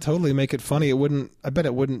true. They could totally make it funny. I bet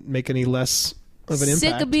it wouldn't make any less of an Sick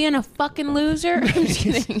impact. of being a fucking loser? I'm just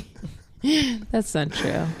kidding. That's not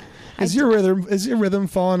true. Is your rhythm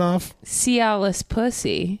falling off? Cialis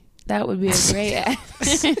pussy. That would be a great ad.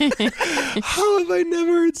 How have I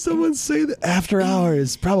never heard someone say that? After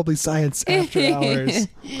hours, probably science after hours.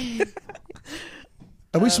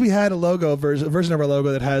 I wish we had a version of our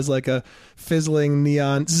logo that has like a fizzling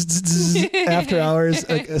neon after hours,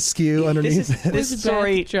 like a skew underneath it. This Was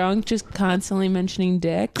story, Beth drunk, just constantly mentioning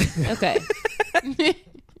dick. Okay.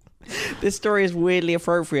 this story is weirdly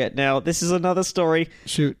appropriate. Now, this is another story.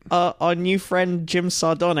 Shoot. Our new friend Jim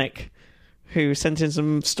Sardonic, who sent in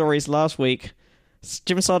some stories last week.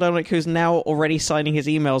 Jim Sardonic, who's now already signing his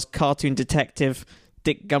emails cartoon detective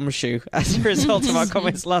Dick Gumshoe as a result of our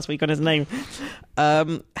comments last week on his name,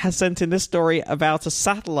 has sent in this story about a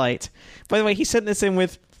satellite. By the way, he sent this in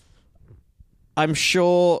with, I'd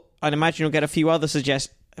imagine you'll get a few other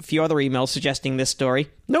emails suggesting this story.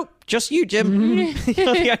 Nope, just you, Jim. You're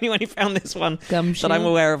the only one who found this one Gumshoe. that I'm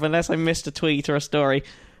aware of, unless I missed a tweet or a story.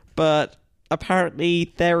 But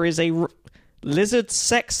apparently there is a lizard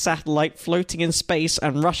sex satellite floating in space,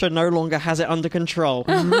 and Russia no longer has it under control.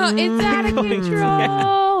 It's out of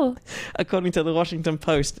control. According to the Washington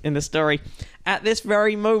Post in the story. At this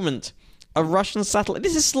very moment, a Russian satellite...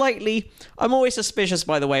 This is slightly... I'm always suspicious,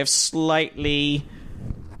 by the way, of slightly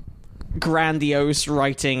grandiose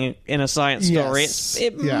writing in a science story. Yes.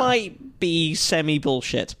 It Yeah. might be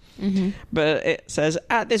semi-bullshit. But it says,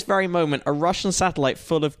 at this very moment, a Russian satellite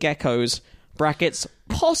full of geckos, brackets,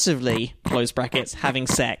 possibly, close brackets, having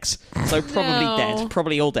sex, so probably No. dead,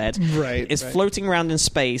 probably all dead, Right, is right. floating around in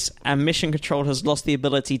space, and Mission Control has lost the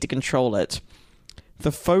ability to control it.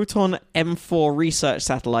 The Photon M4 research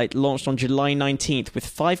satellite launched on July 19th with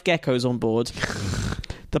 5 geckos on board.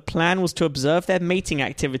 The plan was to observe their mating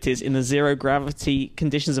activities in the zero-gravity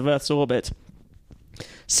conditions of Earth's orbit.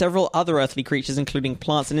 Several other earthly creatures, including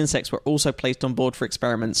plants and insects, were also placed on board for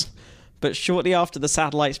experiments. But shortly after the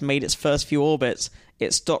satellites made its first few orbits,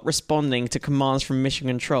 it stopped responding to commands from Mission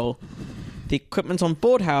Control. The equipment on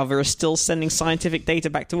board, however, is still sending scientific data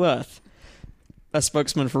back to Earth. A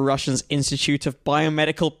spokesman for Russia's Institute of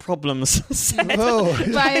Biomedical Problems said, Oh,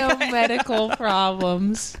 Biomedical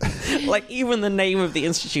problems. like, even the name of the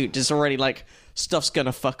institute is already like, stuff's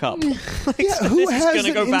gonna fuck up. Like, yeah. so Who this is has gonna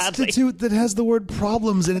an go badly. institute that has the word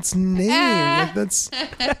problems in its name? Like that's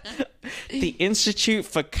The Institute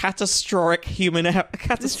for Catastrophic Human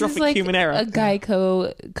This is like Human Error. a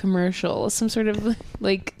Geico commercial, some sort of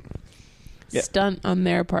like Yeah. stunt on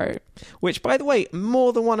their part. Which, by the way,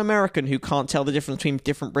 more than one American who can't tell the difference between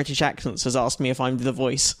different British accents has asked me if I'm the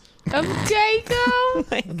voice. Of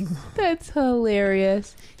Geico? Like, That's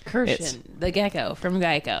hilarious. It's- Kirshen, the gecko from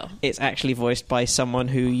Geico. it's actually voiced by someone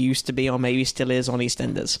who used to be, or maybe still is, on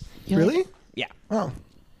EastEnders. You're really. like, Yeah. Oh,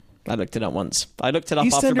 I looked it up once. I looked it up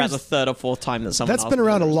after about the third or fourth time that someone. That's been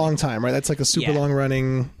around a long time, right? That's like a super long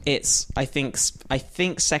running. It's I think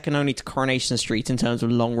second only to Coronation Street in terms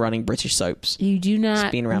of long running British soaps. You do not.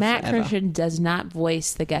 It's been around Matt forever. Christian does not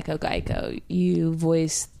voice the Gecko Geico. You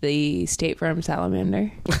voice the State Farm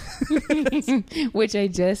Salamander, which I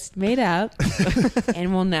just made up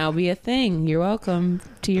and will now be a thing. You're welcome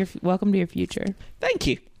to your future. Thank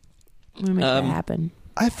you. We'll make that happen.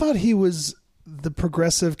 I thought he was the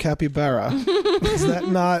progressive capybara. Is that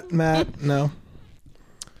not Matt? No.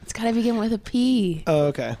 It's got to begin with a P. Oh,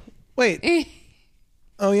 okay. Wait.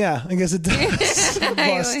 Oh, yeah. I guess it does.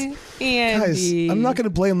 Bust. Guys, I'm not going to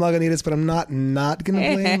blame Lagunitas, but I'm not going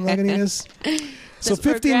to blame Lagunitas. So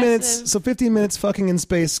 15 minutes. So 15 minutes fucking in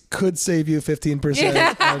space could save you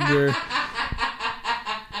 15% on your.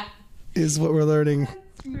 Is what we're learning.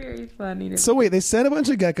 Very funny. So wait, they sent a bunch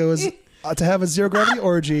of geckos to have a zero gravity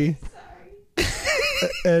orgy. Sorry.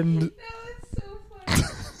 And no, it's so funny.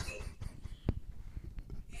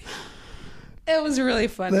 It was really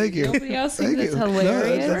funny. Thank you. Nobody else Thank thinks you. that's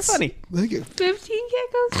hilarious. No, Very funny. Thank you. 15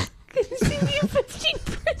 geckos save you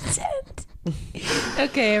 15%.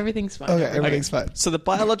 Okay, everything's fine. Okay, everything's fine. So the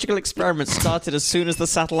biological experiment started as soon as the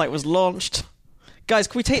satellite was launched. Guys,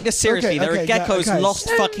 can we take this seriously? There are geckos guys. lost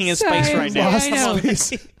I'm fucking in sorry, space right now. I know.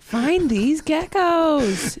 Space. Find these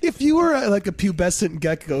geckos. If you were like a pubescent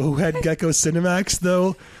gecko who had Gecko Cinemax,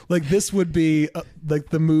 though, like this would be like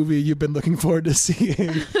the movie you've been looking forward to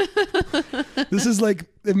seeing. This is like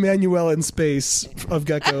Emmanuel in space of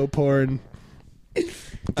gecko porn. Do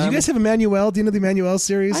you guys have Emmanuel? Do you know the Emmanuel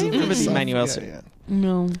series? I remember the Emmanuel series. Yeah.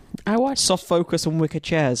 No, I watched. Soft focus on wicker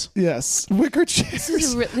chairs. Yes, wicker chairs.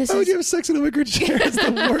 this How would is- you have sex in a wicker chair? It's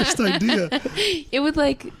the worst idea. It would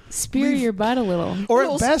like spear your butt a little. Or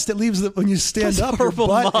at best, it leaves when you stand Those up, your horrible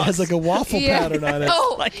butt marks. has like a waffle pattern on it.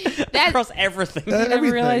 Oh, Like that. across everything. never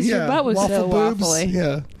Everything, realized your butt was waffle so boobs. waffly.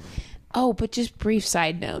 Yeah. Oh, but just brief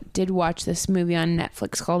side note: did watch this movie on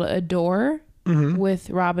Netflix called Adore with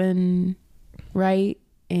Robin Wright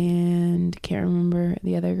and can't remember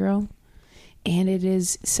the other girl. And it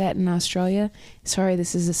is set in Australia. Sorry,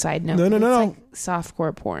 this is a side note. No. It's like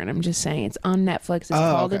softcore porn. I'm just saying it's on Netflix. It's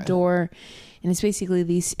called okay. Adore, and it's basically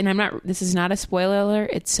these. And I'm not. This is not a spoiler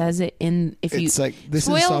alert. It says it in. If you It's like, this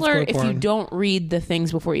is spoiler softcore alert if you porn. don't read the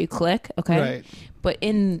things before you click. Okay, Right. But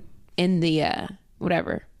in the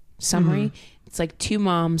whatever summary, it's like two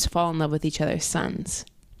moms fall in love with each other's sons,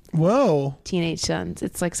 Whoa. teenage sons.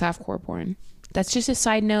 It's like softcore porn. That's just a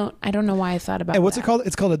side note. I don't know why I thought about. And what's that. it called?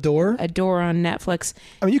 It's called Adore. Adore on Netflix.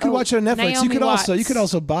 I mean, you could watch it on Netflix. Naomi You could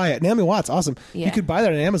also buy it. Naomi Watts, awesome. Yeah. You could buy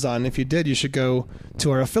that on Amazon. If you did, you should go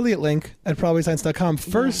to our affiliate link at probablyscience.com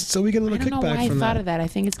first, so we get a I little don't know why kickback I from thought that. of that. I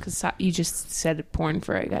think it's because you just said porn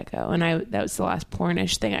for a gecko, and that was the last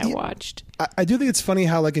pornish thing I watched. I do think it's funny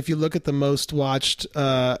how, like, if you look at the most watched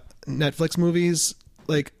Netflix movies,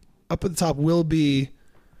 like up at the top will be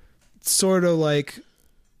sort of like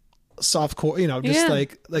softcore, just Yeah.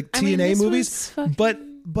 like I mean, TNA this movies. was fucking-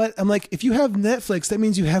 But I'm like, if you have Netflix, that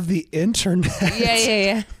means you have the internet.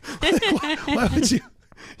 Yeah. Why would you?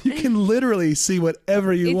 You can literally see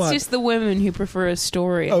whatever you It's want. just the women who prefer a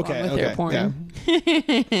story along with their porn.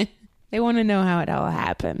 They want to know how it all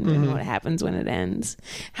happened and what happens when it ends,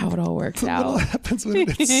 how it all works What out. happens when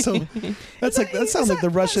it's so? That sounds like the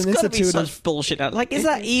Russian That's gotta be Institute such bullshit. Like, is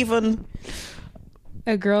that even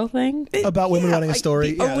A girl thing? about women Yeah, writing a like,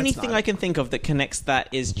 story. The Yeah, only that's thing not. I can think of that connects that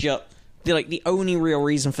is just the only real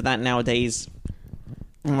reason for that nowadays,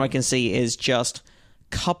 from what I can see, is just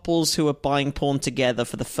couples who are buying porn together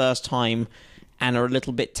for the first time and are a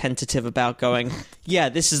little bit tentative about going, yeah,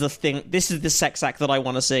 this is the thing, this is the sex act that I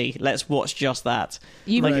want to see. Let's watch just that.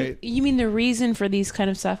 You Right. mean the reason for these kind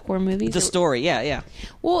of softcore movies? The story, yeah.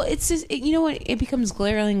 Well, it's just, you know what? It becomes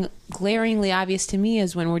glaringly obvious to me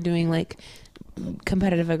is when we're doing like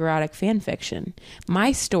competitive erotic fan fiction.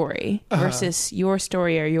 My story versus your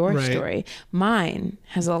story or your Right. story. Mine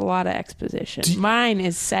has a lot of exposition. Mine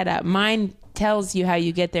is set up. Mine tells you how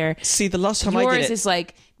you get there. See, the last time I Yours did it, is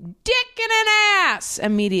like dick and an ass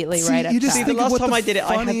immediately right up you just top. think the of last what time the I did it,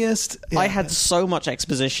 funniest. I had so much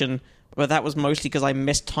exposition, but that was mostly because I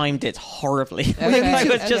mistimed it horribly. Okay, I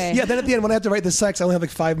was just, okay. Yeah, then at the end, when I have to write the sex, I only have like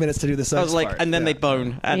 5 minutes to do the sex. I was like, part. and then Yeah. they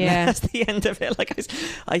bone, and Yeah. that's the end of it. Like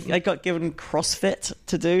I got given CrossFit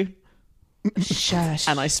to do, Shush.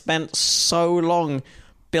 and I spent so long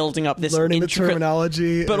building up this learning the intricate,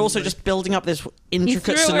 terminology, but and, also like, just building up this he intricate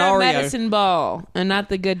threw her a scenario. medicine ball and not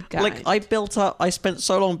the good kind. Like I spent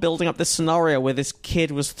so long building up this scenario where this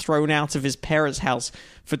kid was thrown out of his parents' house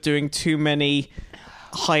for doing too many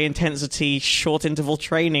high intensity, short interval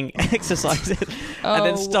training exercises, and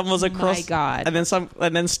then stumbles across. My God. And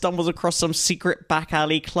then stumbles across some secret back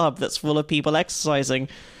alley club that's full of people exercising.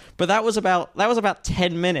 But that was about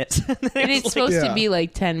 10 minutes. And it's supposed to be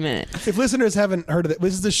like 10 minutes. If listeners haven't heard of it,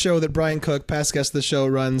 this is the show that Brian Cook, past guest of the show,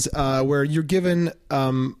 runs, where you're given,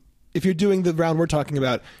 if you're doing the round we're talking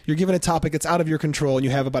about, you're given a topic that's out of your control, and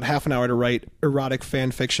you have about half an hour to write erotic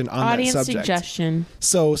fan fiction on Audience that subject. suggestion.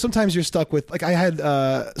 So sometimes you're stuck with, like, I had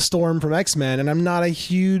Storm from X-Men, and I'm not a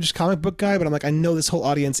huge comic book guy, but I'm like, I know this whole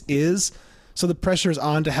audience is. So the pressure's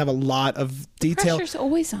on to have a lot of detail. Pressure's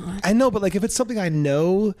always on. I know, but like if it's something I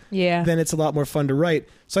know, then it's a lot more fun to write.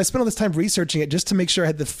 So I spent all this time researching it just to make sure I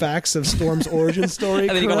had the facts of Storm's origin story.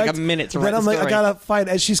 And then you got like a minute to write. Then I'm the like, story. I gotta find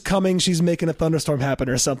as she's coming, she's making a thunderstorm happen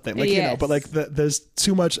or something. Like you know, but like there's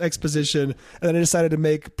too much exposition. And then I decided to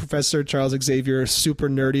make Professor Charles Xavier super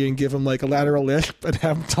nerdy and give him like a lateral lift and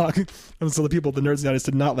have him talk. And so the people, the nerds in the audience,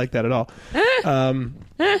 did not like that at all.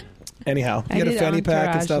 Anyhow, you get a fanny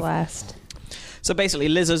pack and stuff. Last. So basically,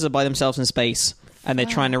 lizards are by themselves in space, and they're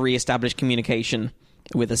trying to re-establish communication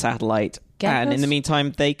with a satellite. And in the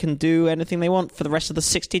meantime, they can do anything they want for the rest of the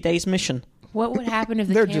 60 days mission. What would happen if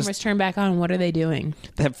the cameras turn back on? What are they doing?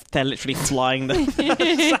 They're literally flying them.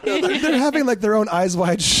 They're having like their own eyes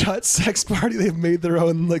wide shut sex party. They've made their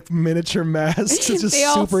own like miniature masks. It's just they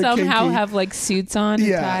all super somehow kinky. have like suits on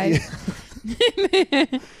and tied. Yeah.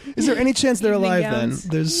 Is there any chance they're alive gowns.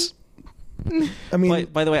 then? There's... I mean,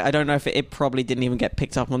 by the way, I don't know if it probably didn't even get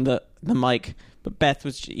picked up on the mic. But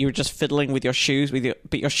Beth, you were just fiddling with your shoes,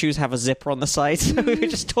 but your shoes have a zipper on the side. So we were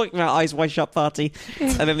just talking about Eyes Wide Shut party,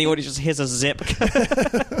 and then the audience just hears a zip.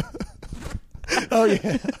 oh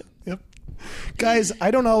yeah, yep. Guys, I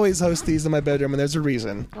don't always host these in my bedroom, and there's a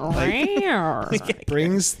reason. Like,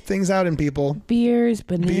 brings things out in people. Beers,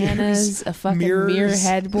 bananas, a fucking mirror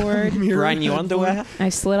headboard. Brand new underwear. I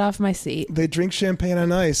slid off my seat. They drink champagne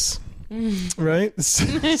on ice. Right? It's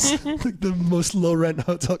like the most low rent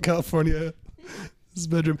hotel California. This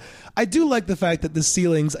bedroom. I do like the fact that the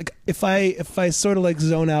ceilings, like if I sort of like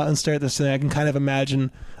zone out and stare at this thing, I can kind of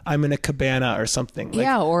imagine I'm in a cabana or something. Like,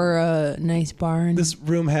 or a nice barn. This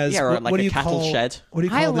room has or what like do a you cattle call, shed. What do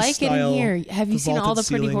you call I this like style? it in here. Have you seen All the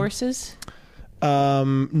Pretty ceiling? Horses?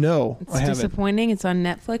 No, It's I haven't. disappointing. It's on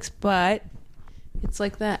Netflix, but it's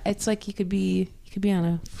like that. It's like you could be on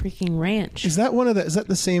a freaking ranch. Is that is that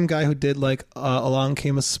the same guy who did like Along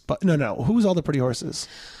Came a No. Who's All the Pretty Horses?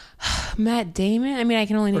 Matt Damon. I mean, I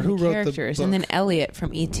can only name who the wrote the characters, book? and then Elliot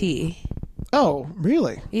from E.T. Oh,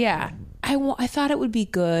 really? Yeah, I thought it would be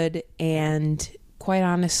good, and quite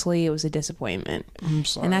honestly, it was a disappointment. I'm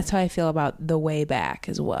sorry. And that's how I feel about The Way Back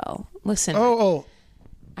as well. Listen,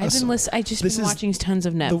 I've been watching tons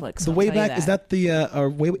of Netflix. The Way Back, is that the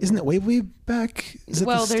isn't it Way Back? Is it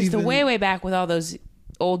there's the Way Back with all those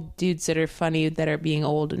old dudes that are funny, that are being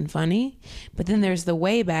old and funny, but then there's The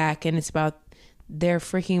Way Back, and it's about their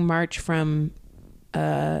freaking march from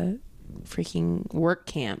freaking work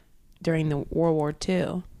camp during the World War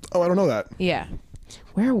II. Oh, I don't know that. Yeah.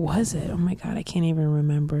 Where was it? Oh my God, I can't even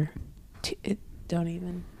remember.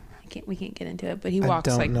 We can't get into it, but he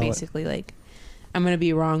walks like basically like, I'm going to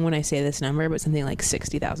be wrong when I say this number, but something like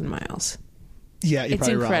 60,000 miles. Yeah, you're it's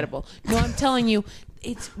probably incredible. wrong. No, I'm telling you,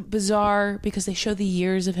 it's bizarre because they show the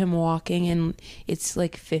years of him walking, and it's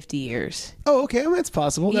like 50 years. Oh, okay. I mean, it's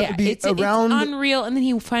possible. That would be it's around. It's unreal. And then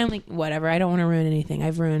he finally, whatever. I don't want to ruin anything.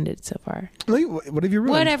 I've ruined it so far. What have you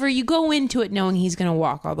ruined? Whatever. You go into it knowing he's going to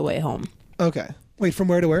walk all the way home. Okay. Wait, from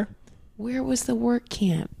where to where? Where was the work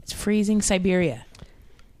camp? It's freezing Siberia.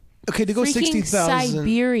 Okay, to go Freaking 60,000.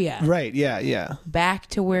 Siberia. Right. Yeah. Back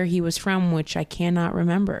to where he was from, which I cannot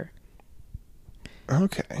remember.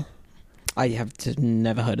 Okay. I have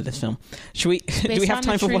never heard of this film. Do we have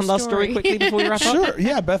time for true one last story quickly before we wrap up? Sure.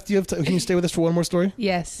 Yeah, Beth, do you have can you stay with us for one more story?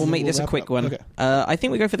 Yes. We'll make this a wrap quick up. one. Okay. I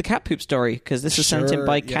think we go for the cat poop story because this was sent in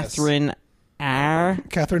by Sure, yes. Catherine R.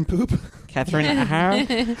 Catherine Poop. Catherine R.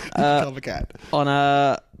 Call the cat.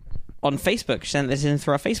 On Facebook. She sent this in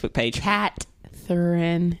through our Facebook page.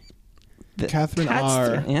 Catherine. Catherine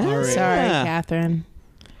R. Yeah. R-A. Sorry, Catherine.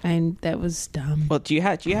 That was dumb. Well, do you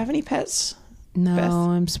have any pets? No, Beth?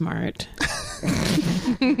 I'm smart.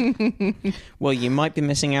 Well, you might be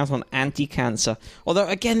missing out on anti-cancer. Although,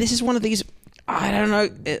 again, this is one of these. I don't know.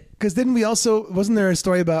 Because didn't we also, wasn't there a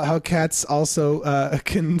story about how cats also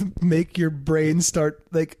can make your brain start,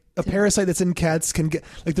 like a parasite that's in cats can get,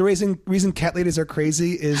 like the reason cat ladies are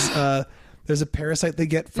crazy is there's a parasite they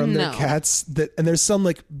get from their cats and there's some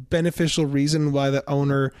like beneficial reason why the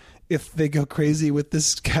owner, if they go crazy with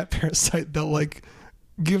this cat parasite, they'll like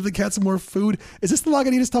give the cats more food. Is this the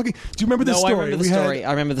Lagunitas talking? Do you remember this story?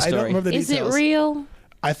 I remember the story. I don't remember the Is details. it real?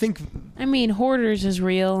 I think, I mean, Hoarders is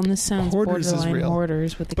real, and this sounds Hoarders is borderline real.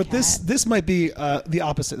 Hoarders with the but cat. this might be the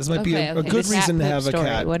opposite. This might be a good The reason to cat have a poop story.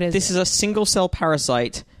 cat. What is This it? is a single-cell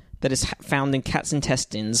parasite that is found in cats'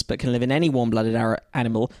 intestines, but can live in any warm-blooded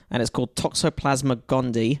animal, and it's called Toxoplasma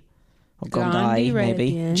gondii, or Gondii, gondii, right at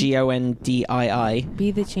the maybe end. Gondii.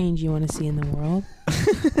 Be the change you want to see in the world.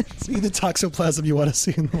 See the toxoplasm you want to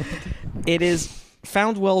see in the world. It is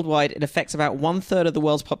found worldwide. It affects about 1/3 of the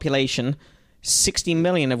world's population, 60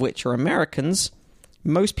 million of which are Americans.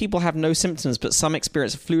 Most people have no symptoms, but some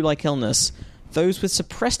experience a flu-like illness. Those with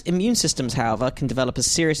suppressed immune systems, however, can develop a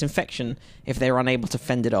serious infection if they are unable to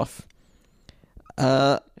fend it off.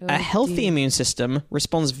 A healthy dear. immune system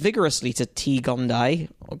responds vigorously to T. gondii,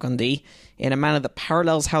 or gondii, in a manner that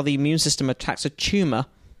parallels how the immune system attacks a tumor.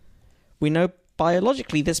 We know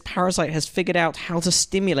biologically this parasite has figured out how to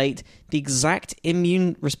stimulate the exact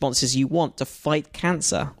immune responses you want to fight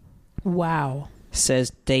cancer, Wow.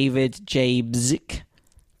 says David J. Bzik,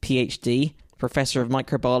 PhD, professor of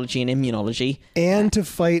microbiology and immunology. And to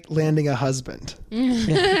fight landing a husband.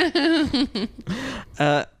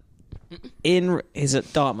 He's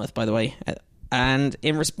at Dartmouth, by the way. And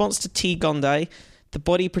in response to T. gondii, the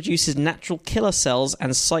body produces natural killer cells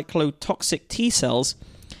and cyclotoxic T cells.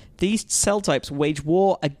 These cell types wage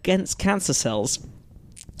war against cancer cells.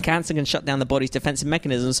 Cancer can shut down the body's defensive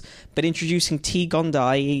mechanisms, but introducing T.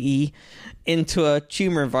 gondii into a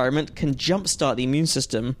tumor environment can jumpstart the immune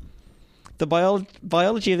system. The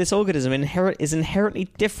biology of this organism is inherently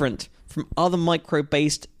different from other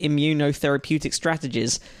microbe-based immunotherapeutic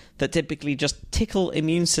strategies that typically just tickle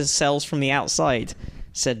immune cells from the outside,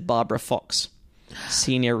 said Barbara Fox,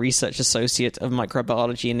 Senior Research Associate of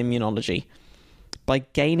Microbiology and Immunology. By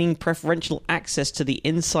gaining preferential access to the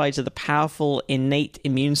insides of the powerful innate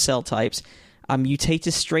immune cell types, a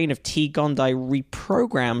mutated strain of T. gondii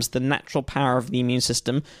reprograms the natural power of the immune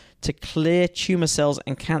system to clear tumor cells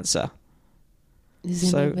and cancer.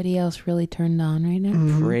 Is anybody else really turned on right now?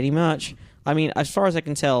 Mm-hmm. Pretty much. I mean, as far as I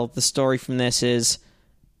can tell, the story from this is...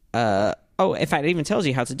 in fact, it even tells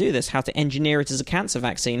you how to do this, how to engineer it as a cancer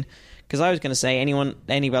vaccine. Because I was going to say, any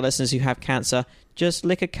of our listeners who have cancer, just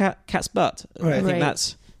lick a cat's butt. Right. I think Right.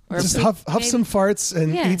 that's... Or Just poop, huff maybe? some farts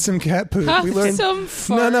and Yeah. eat some cat poop. Huff we learned some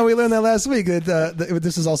farts. No, we learned that last week. That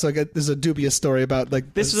this is also this is a dubious story about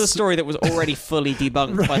like This was a story that was already fully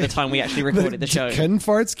debunked by the time we actually recorded the show. Can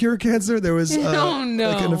farts cure cancer? There was Oh, no.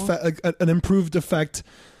 like an improved effect.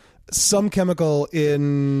 Some chemical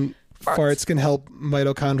in farts can help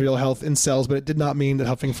mitochondrial health in cells, but it did not mean that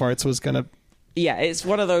huffing farts was going to. Yeah, it's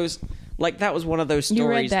one of those... Like, that was one of those stories... You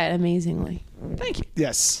read that amazingly. Thank you.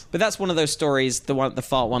 Yes. But that's one of those stories, the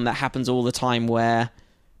fart one, that happens all the time where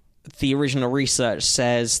the original research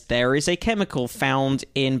says there is a chemical found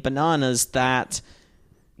in bananas that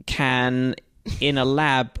can, in a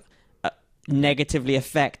lab, negatively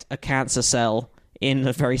affect a cancer cell in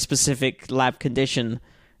a very specific lab condition.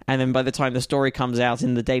 And then by the time the story comes out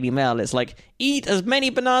in the Daily Mail, it's like, eat as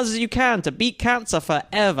many bananas as you can to beat cancer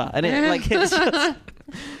forever. And it's just...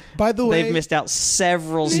 By the way, They've missed out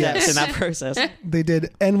several steps in that process. they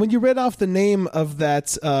did. And when you read off the name of that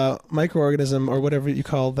microorganism or whatever you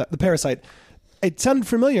call that, the parasite, it sounded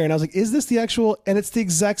familiar. And I was like, is this the actual? And it's the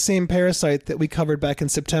exact same parasite that we covered back in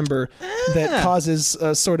September that causes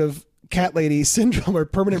sort of cat lady syndrome or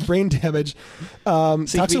permanent brain damage.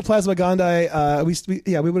 Toxoplasma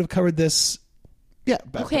gondii. We would have covered this. Yeah,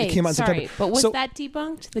 Okay, it came out in sorry, September. but was So- that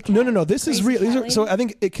debunked? The cat, No. This is crazy real. cat So lady? I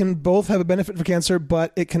think it can both have a benefit for cancer,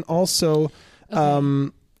 but it can also.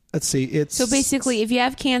 Let's see. It's So basically, if you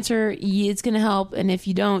have cancer, it's going to help, and if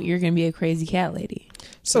you don't, you're going to be a crazy cat lady.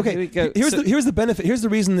 So okay. here we go. Here's the benefit. Here's the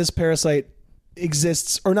reason this parasite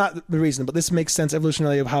exists, or not the reason, but this makes sense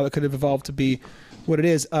evolutionarily of how it could have evolved to be what it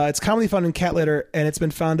is. It's commonly found in cat litter, and it's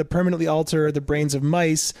been found to permanently alter the brains of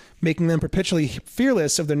mice, making them perpetually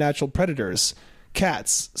fearless of their natural predators,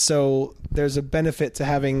 cats. So there's a benefit to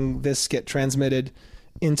having this get transmitted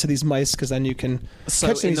into these mice, because then you can So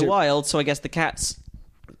catch them in the easier. wild, so I guess the cat's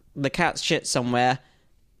shit somewhere,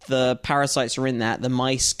 the parasites are in that, the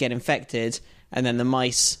mice get infected, and then the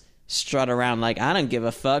mice strut around like, I don't give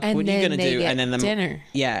a fuck, And what are you then going to they do? get And then dinner.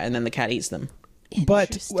 Yeah, and then the cat eats them.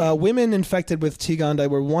 But Interesting. women infected with T. gondii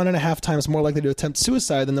were 1.5 times more likely to attempt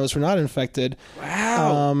suicide than those who were not infected.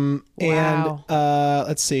 Wow. And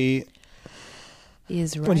let's see. He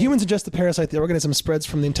is right. When humans ingest the parasite, the organism spreads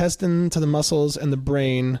from the intestine to the muscles and the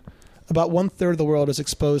brain. About 1/3 of the world is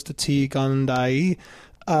exposed to T. gondii,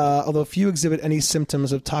 although few exhibit any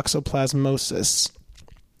symptoms of toxoplasmosis.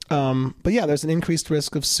 But yeah, there's an increased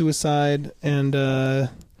risk of suicide and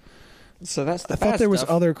So that's the I thought bad there was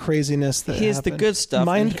stuff. other craziness that Here's happened. the good stuff.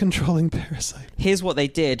 Mind-controlling parasite. Here's what they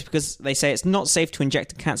did, because they say it's not safe to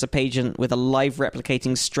inject a cancer patient with a live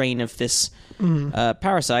replicating strain of this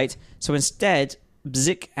parasite. So instead,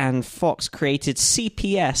 Bzik and Fox created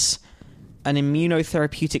CPS, an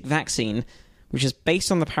immunotherapeutic vaccine, which is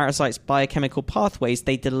based on the parasite's biochemical pathways.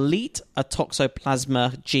 They delete a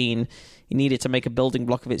toxoplasma gene needed to make a building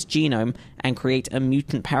block of its genome and create a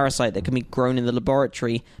mutant parasite that can be grown in the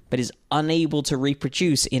laboratory but is unable to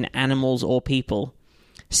reproduce in animals or people.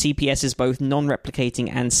 CPS is both non-replicating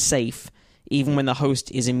and safe, even when the host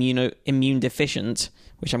is immune deficient,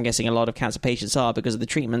 which I'm guessing a lot of cancer patients are because of the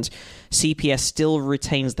treatment. CPS still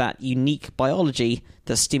retains that unique biology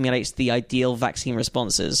that stimulates the ideal vaccine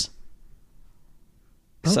responses.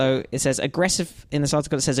 So it says in this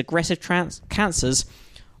article, it says aggressive cancers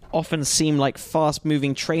often seem like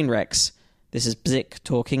fast-moving train wrecks. This is Bzik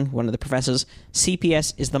talking, one of the professors.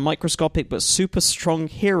 CPS is the microscopic but super strong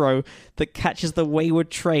hero that catches the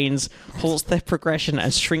wayward trains, halts their progression,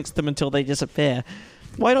 and shrinks them until they disappear.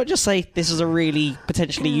 Why not just say this is a really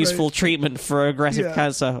potentially useful treatment for aggressive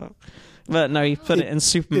cancer? But no, you put it in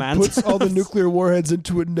Superman. It puts all the nuclear warheads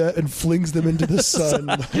into a net and flings them into the sun.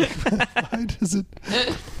 Why does it...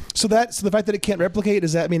 So the fact that it can't replicate,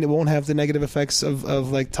 does that mean it won't have the negative effects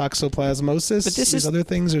of like toxoplasmosis? But this these is other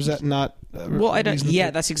things, or is that not? Well, I don't.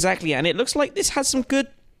 Yeah, that's exactly it. And it looks like this has some good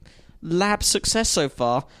lab success so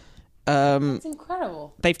far. It's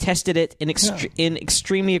incredible. They've tested it in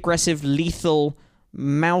extremely aggressive, lethal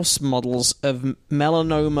mouse models of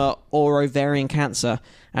melanoma or ovarian cancer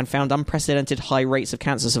and found unprecedented high rates of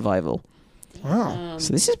cancer survival. Wow.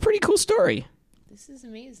 So this is a pretty cool story. This is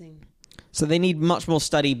amazing. So they need much more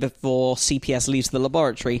study before CPS leaves the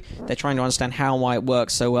laboratory. They're trying to understand how and why it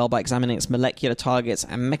works so well by examining its molecular targets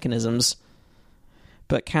and mechanisms.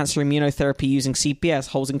 But cancer immunotherapy using CPS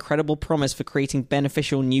holds incredible promise for creating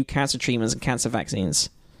beneficial new cancer treatments and cancer vaccines.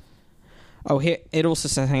 Oh, here it also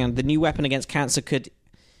says, hang on, the new weapon against cancer could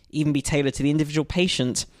even be tailored to the individual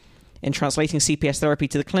patient. In translating CPS therapy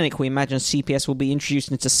to the clinic, we imagine CPS will be introduced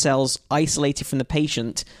into cells isolated from the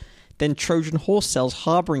patient. Then Trojan horse cells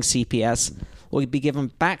harboring CPS will be given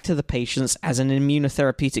back to the patients as an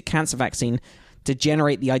immunotherapeutic cancer vaccine to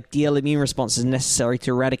generate the ideal immune responses necessary to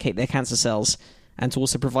eradicate their cancer cells and to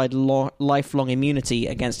also provide lifelong immunity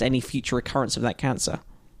against any future recurrence of that cancer.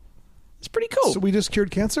 It's pretty cool. So we just cured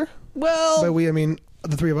cancer? Well... By we, I mean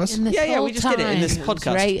the three of us? Yeah, we just did it in this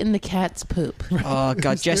podcast. Right in the cat's poop. Oh,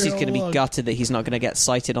 God, Jesse's going to be gutted that he's not going to get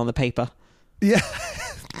cited on the paper. Yeah.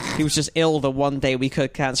 He was just ill the one day we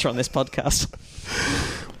could cancer on this podcast.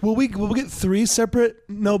 Will we get 3 separate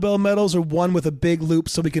Nobel medals or one with a big loop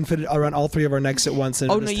so we can fit it around all 3 of our necks at once? And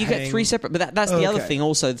oh, no, you get 3 separate. But that's the other thing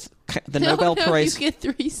also. The Nobel Prize... you get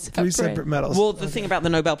 3 separate. 3 separate medals. Well, the thing about the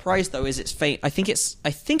Nobel Prize, though, is it's I think it's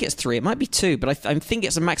 3. It might be 2, but I think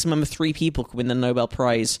it's a maximum of 3 people could win the Nobel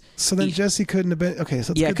Prize. So then Jesse couldn't have been... Okay,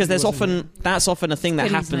 so yeah, because that's often a thing that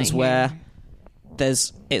happens where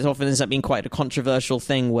it often ends up being quite a controversial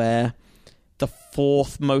thing where the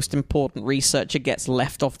 4th most important researcher gets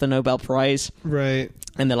left off the Nobel Prize. Right.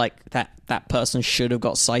 And they're like, that person should have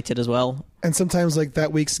got cited as well. And sometimes, like,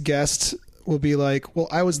 that week's guest will be like, well,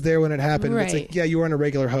 I was there when it happened. Right. It's like, yeah, you weren't a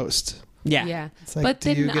regular host. Yeah. Yeah. Like, but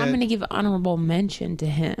then I'm going to give honorable mention to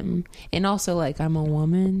him. And also, like, I'm a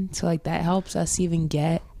woman, so, like, that helps us even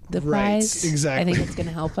get the prize. Exactly. I think it's going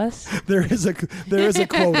to help us. There is a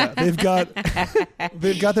quota. They've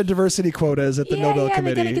got their diversity quotas at the Nobel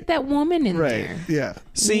Committee. They got to get that woman in there. Yeah.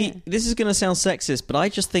 See, this is going to sound sexist, but I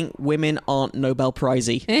just think women aren't Nobel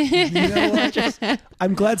Prizey. You know what?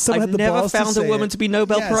 I'm glad someone had the never balls to found say a woman it. to be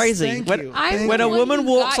Nobel Prizey. When a woman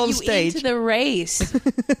walks on stage, into the race.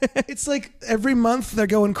 It's like every month they're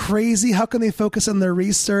going crazy. How can they focus on their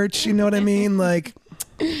research? You know what I mean? Like,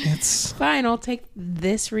 it's fine. I'll take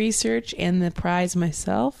this research and the prize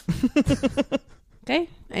myself. Okay,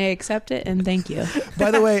 I accept it and thank you.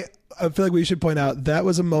 By the way, I feel like we should point out that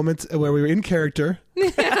was a moment where we were in character. We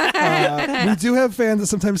do have fans that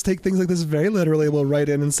sometimes take things like this very literally. Will write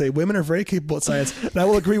in and say women are very capable at science, and I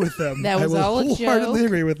will agree with them. That was all a joke. Wholeheartedly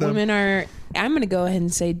agree with them. Women are, I'm going to go ahead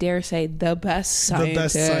and dare say, the best scientists. The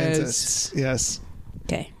best scientists. Yes.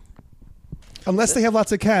 Okay. Unless they have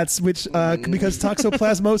lots of cats, which because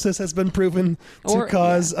toxoplasmosis has been proven to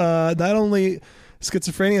cause not only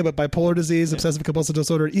schizophrenia but bipolar disease, obsessive compulsive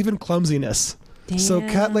disorder, even clumsiness. Damn. So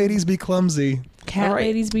cat ladies be clumsy. Cat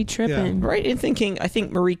ladies be tripping. Yeah. Right in thinking, I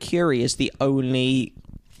think Marie Curie is the only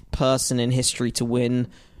person in history to win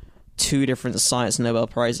 2 different science Nobel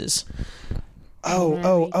Prizes. I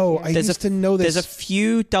used to know this. There's a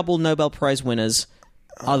few double Nobel Prize winners,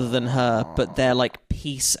 other than her, but they're like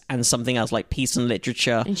peace and something else, like peace and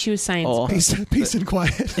literature. And she was science. Or- Peace and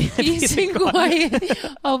quiet. Peace and quiet.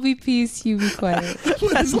 I'll be peace, you be quiet.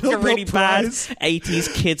 That's like a really bad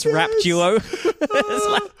 80s kids rap duo. It's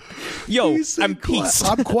like, yo, I'm peace.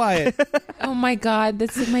 I'm quiet. Oh my God,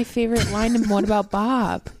 that's like my favorite line in What About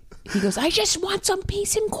Bob? He goes, I just want some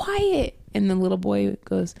peace and quiet. And the little boy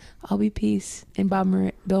goes, I'll be peace. And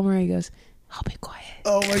Bill Murray goes, I'll be quiet.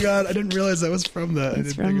 Oh my God, I didn't realize that was from that.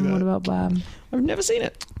 It's from What About Bob? I've never seen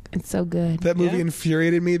it. It's so good. That movie Yeah.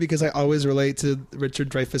 infuriated me because I always relate to Richard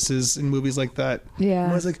Dreyfuss's in movies like that. Yeah.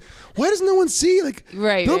 I was like, why does no one see? Like,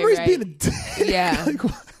 Right, Bill right, Murray's right. being a dick. Yeah. Like,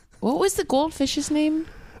 What was the goldfish's name?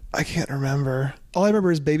 I can't remember. All I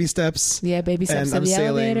remember is Baby Steps. Yeah, baby steps And of I'm the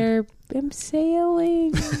sailing. elevator. I'm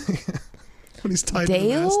sailing. When he's tied to the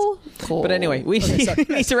mast. Dale? Cool. But anyway, we sorry.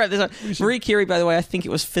 need to wrap this up. Marie Curie, by the way, I think it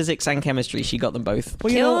was physics and chemistry. She got them both.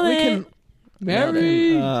 Well, you know, we Killing can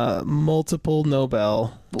Mary. multiple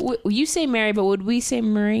Nobel. You say Mary, but would we say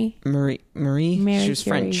Marie? Marie? Mary She was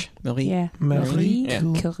Curie. French. Marie. Yeah. Marie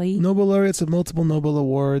Curie. Nobel laureates of multiple Nobel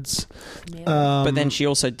awards. But then she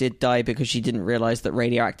also did die because she didn't realize that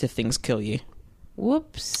radioactive things kill you.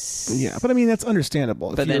 Whoops. Yeah, but I mean that's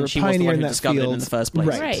understandable. But If then you're a she was the pioneer one in who that discovered it field, in the first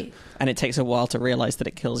place. Right. And it takes a while to realize that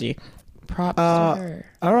it kills you. Props to her.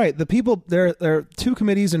 All right, the people there are 2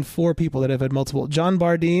 committees and 4 people that have had multiple. John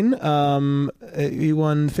Bardeen, he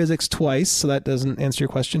won physics twice, so that doesn't answer your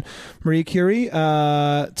question. Marie Curie,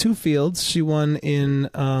 2 fields. She won in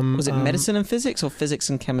Was it medicine and physics or physics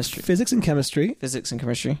and chemistry? physics and chemistry. Physics and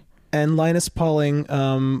chemistry. And Linus Pauling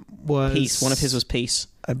was Peace. One of his was peace.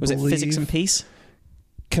 I Was it physics believe- and peace?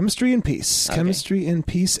 chemistry and peace. Okay. Chemistry and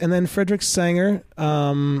peace, and then Frederick Sanger,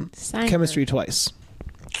 Sanger. chemistry twice.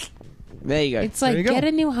 There you go. It's like, There you go. get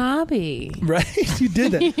a new hobby. Right, you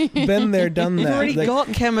did that. Been there, done You've that. already Like,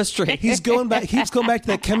 got chemistry. He's going back to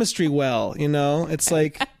that chemistry well, you know? It's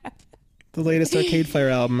like the latest Arcade Fire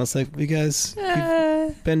album. It's like, you guys,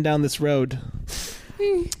 you've been down this road.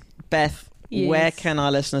 Beth, Yes. where can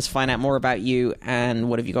our listeners find out more about you and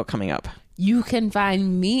what have you got coming up? You can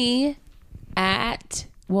find me at,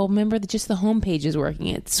 well, remember just the homepage is working.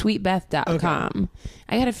 It's sweetbeth.com.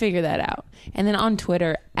 I got to figure that out. And then on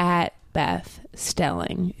Twitter at Beth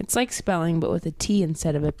Stelling. It's like spelling, but with a T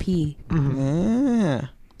instead of a P. Ah.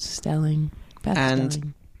 Stelling. Beth And-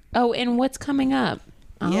 Stelling. Oh, and what's coming up?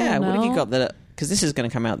 I Yeah, don't what have you know. got that? Because this is going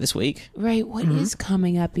to come out this week. Right, what is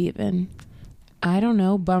coming up even? I don't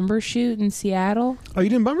know. Bumbershoot in Seattle? Oh, you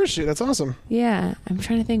did Bumbershoot. That's awesome. Yeah. I'm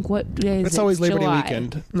trying to think what day is That's it? always Labor July. Day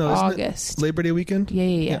weekend. No, isn't it August. Labor Day weekend?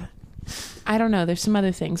 Yeah. I don't know. There's some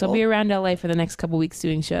other things. I'll be around LA for the next couple weeks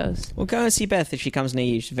doing shows. We'll go and see Beth if she comes near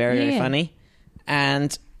you. She's very, very Yeah. funny.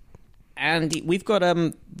 And we've got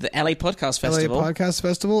the LA Podcast Festival. LA Podcast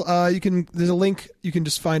Festival. There's a link. You can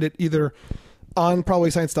just find it either on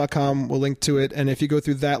probablyscience.com. We'll link to it, and if you go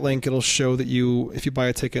through that link, it'll show that if you buy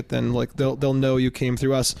a ticket, then like they'll know you came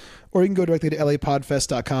through us. Or you can go directly to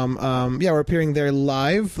lapodfest.com. We're appearing there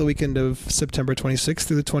live the weekend of September 26th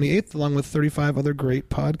through the 28th, along with 35 other great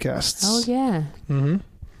podcasts. Oh, yeah. Mm-hmm.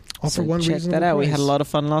 All So for one check reason. that out. We had a lot of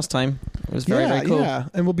fun last time. It was very, very cool. Yeah,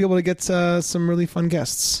 and we'll be able to get some really fun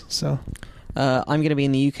guests. So I'm going to be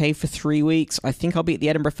in the UK for 3 weeks. I think I'll be at the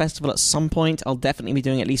Edinburgh Festival at some point. I'll definitely be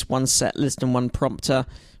doing at least one set list and one prompter,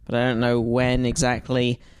 but I don't know when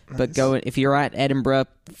exactly. But if you're at Edinburgh,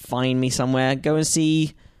 find me somewhere. Go and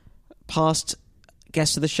see past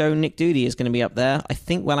guest of the show, Nick Doody, is going to be up there. I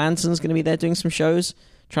think Will Anderson's going to be there doing some shows.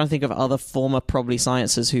 Trying to think of other former Probably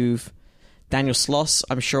Sciencers Daniel Sloss,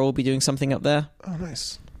 I'm sure, will be doing something up there. Oh,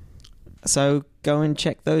 nice. So go and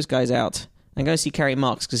check those guys out. And go see Kerry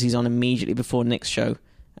Marks because he's on immediately before Nick's show.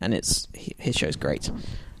 And his show's great.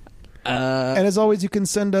 And as always, you can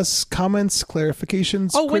send us comments,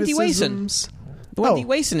 clarifications, Wendy criticisms. Wendy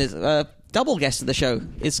Wason is a double guest of the show.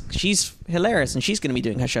 She's hilarious and she's going to be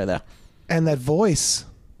doing her show there. And that voice.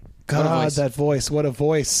 What a God, voice. that voice. What a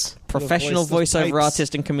voice. Professional What a voice. Those voiceover pipes.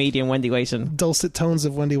 artist and comedian Wendy Wason. Dulcet tones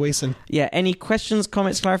of Wendy Wason. Yeah, any questions,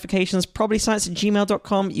 comments, clarifications,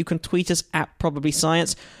 probablyscience@gmail.com. You can tweet us at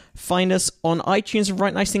probablyscience. Find us on iTunes and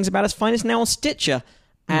write nice things about us. Find us now on Stitcher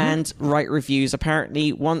and write reviews.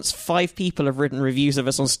 Apparently, once 5 people have written reviews of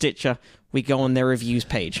us on Stitcher, we go on their reviews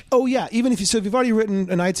page. Oh, yeah. Even if you've already written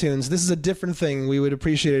an iTunes, this is a different thing. We would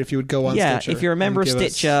appreciate it if you would go on Stitcher. If you're a member of and give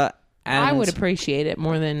us- Stitcher... And I would appreciate it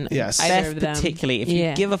more than Yes. either Beth of them. particularly. If you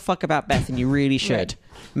Yeah. give a fuck about Beth, and you really should, Right.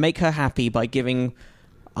 make her happy by giving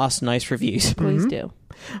us nice reviews. Please do.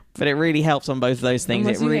 But it really helps on both of those things.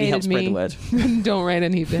 Unless it you really hated helps spread me. the word. Don't write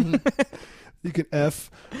anything. You can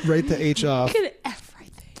write the H off. Get an F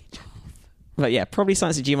right there. But yeah,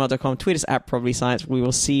 probablyscience@gmail.com. Tweet us at probablyscience. We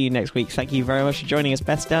will see you next week. Thank you very much for joining us,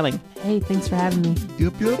 Beth Stelling. Hey, thanks for having me.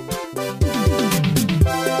 Yup, yup.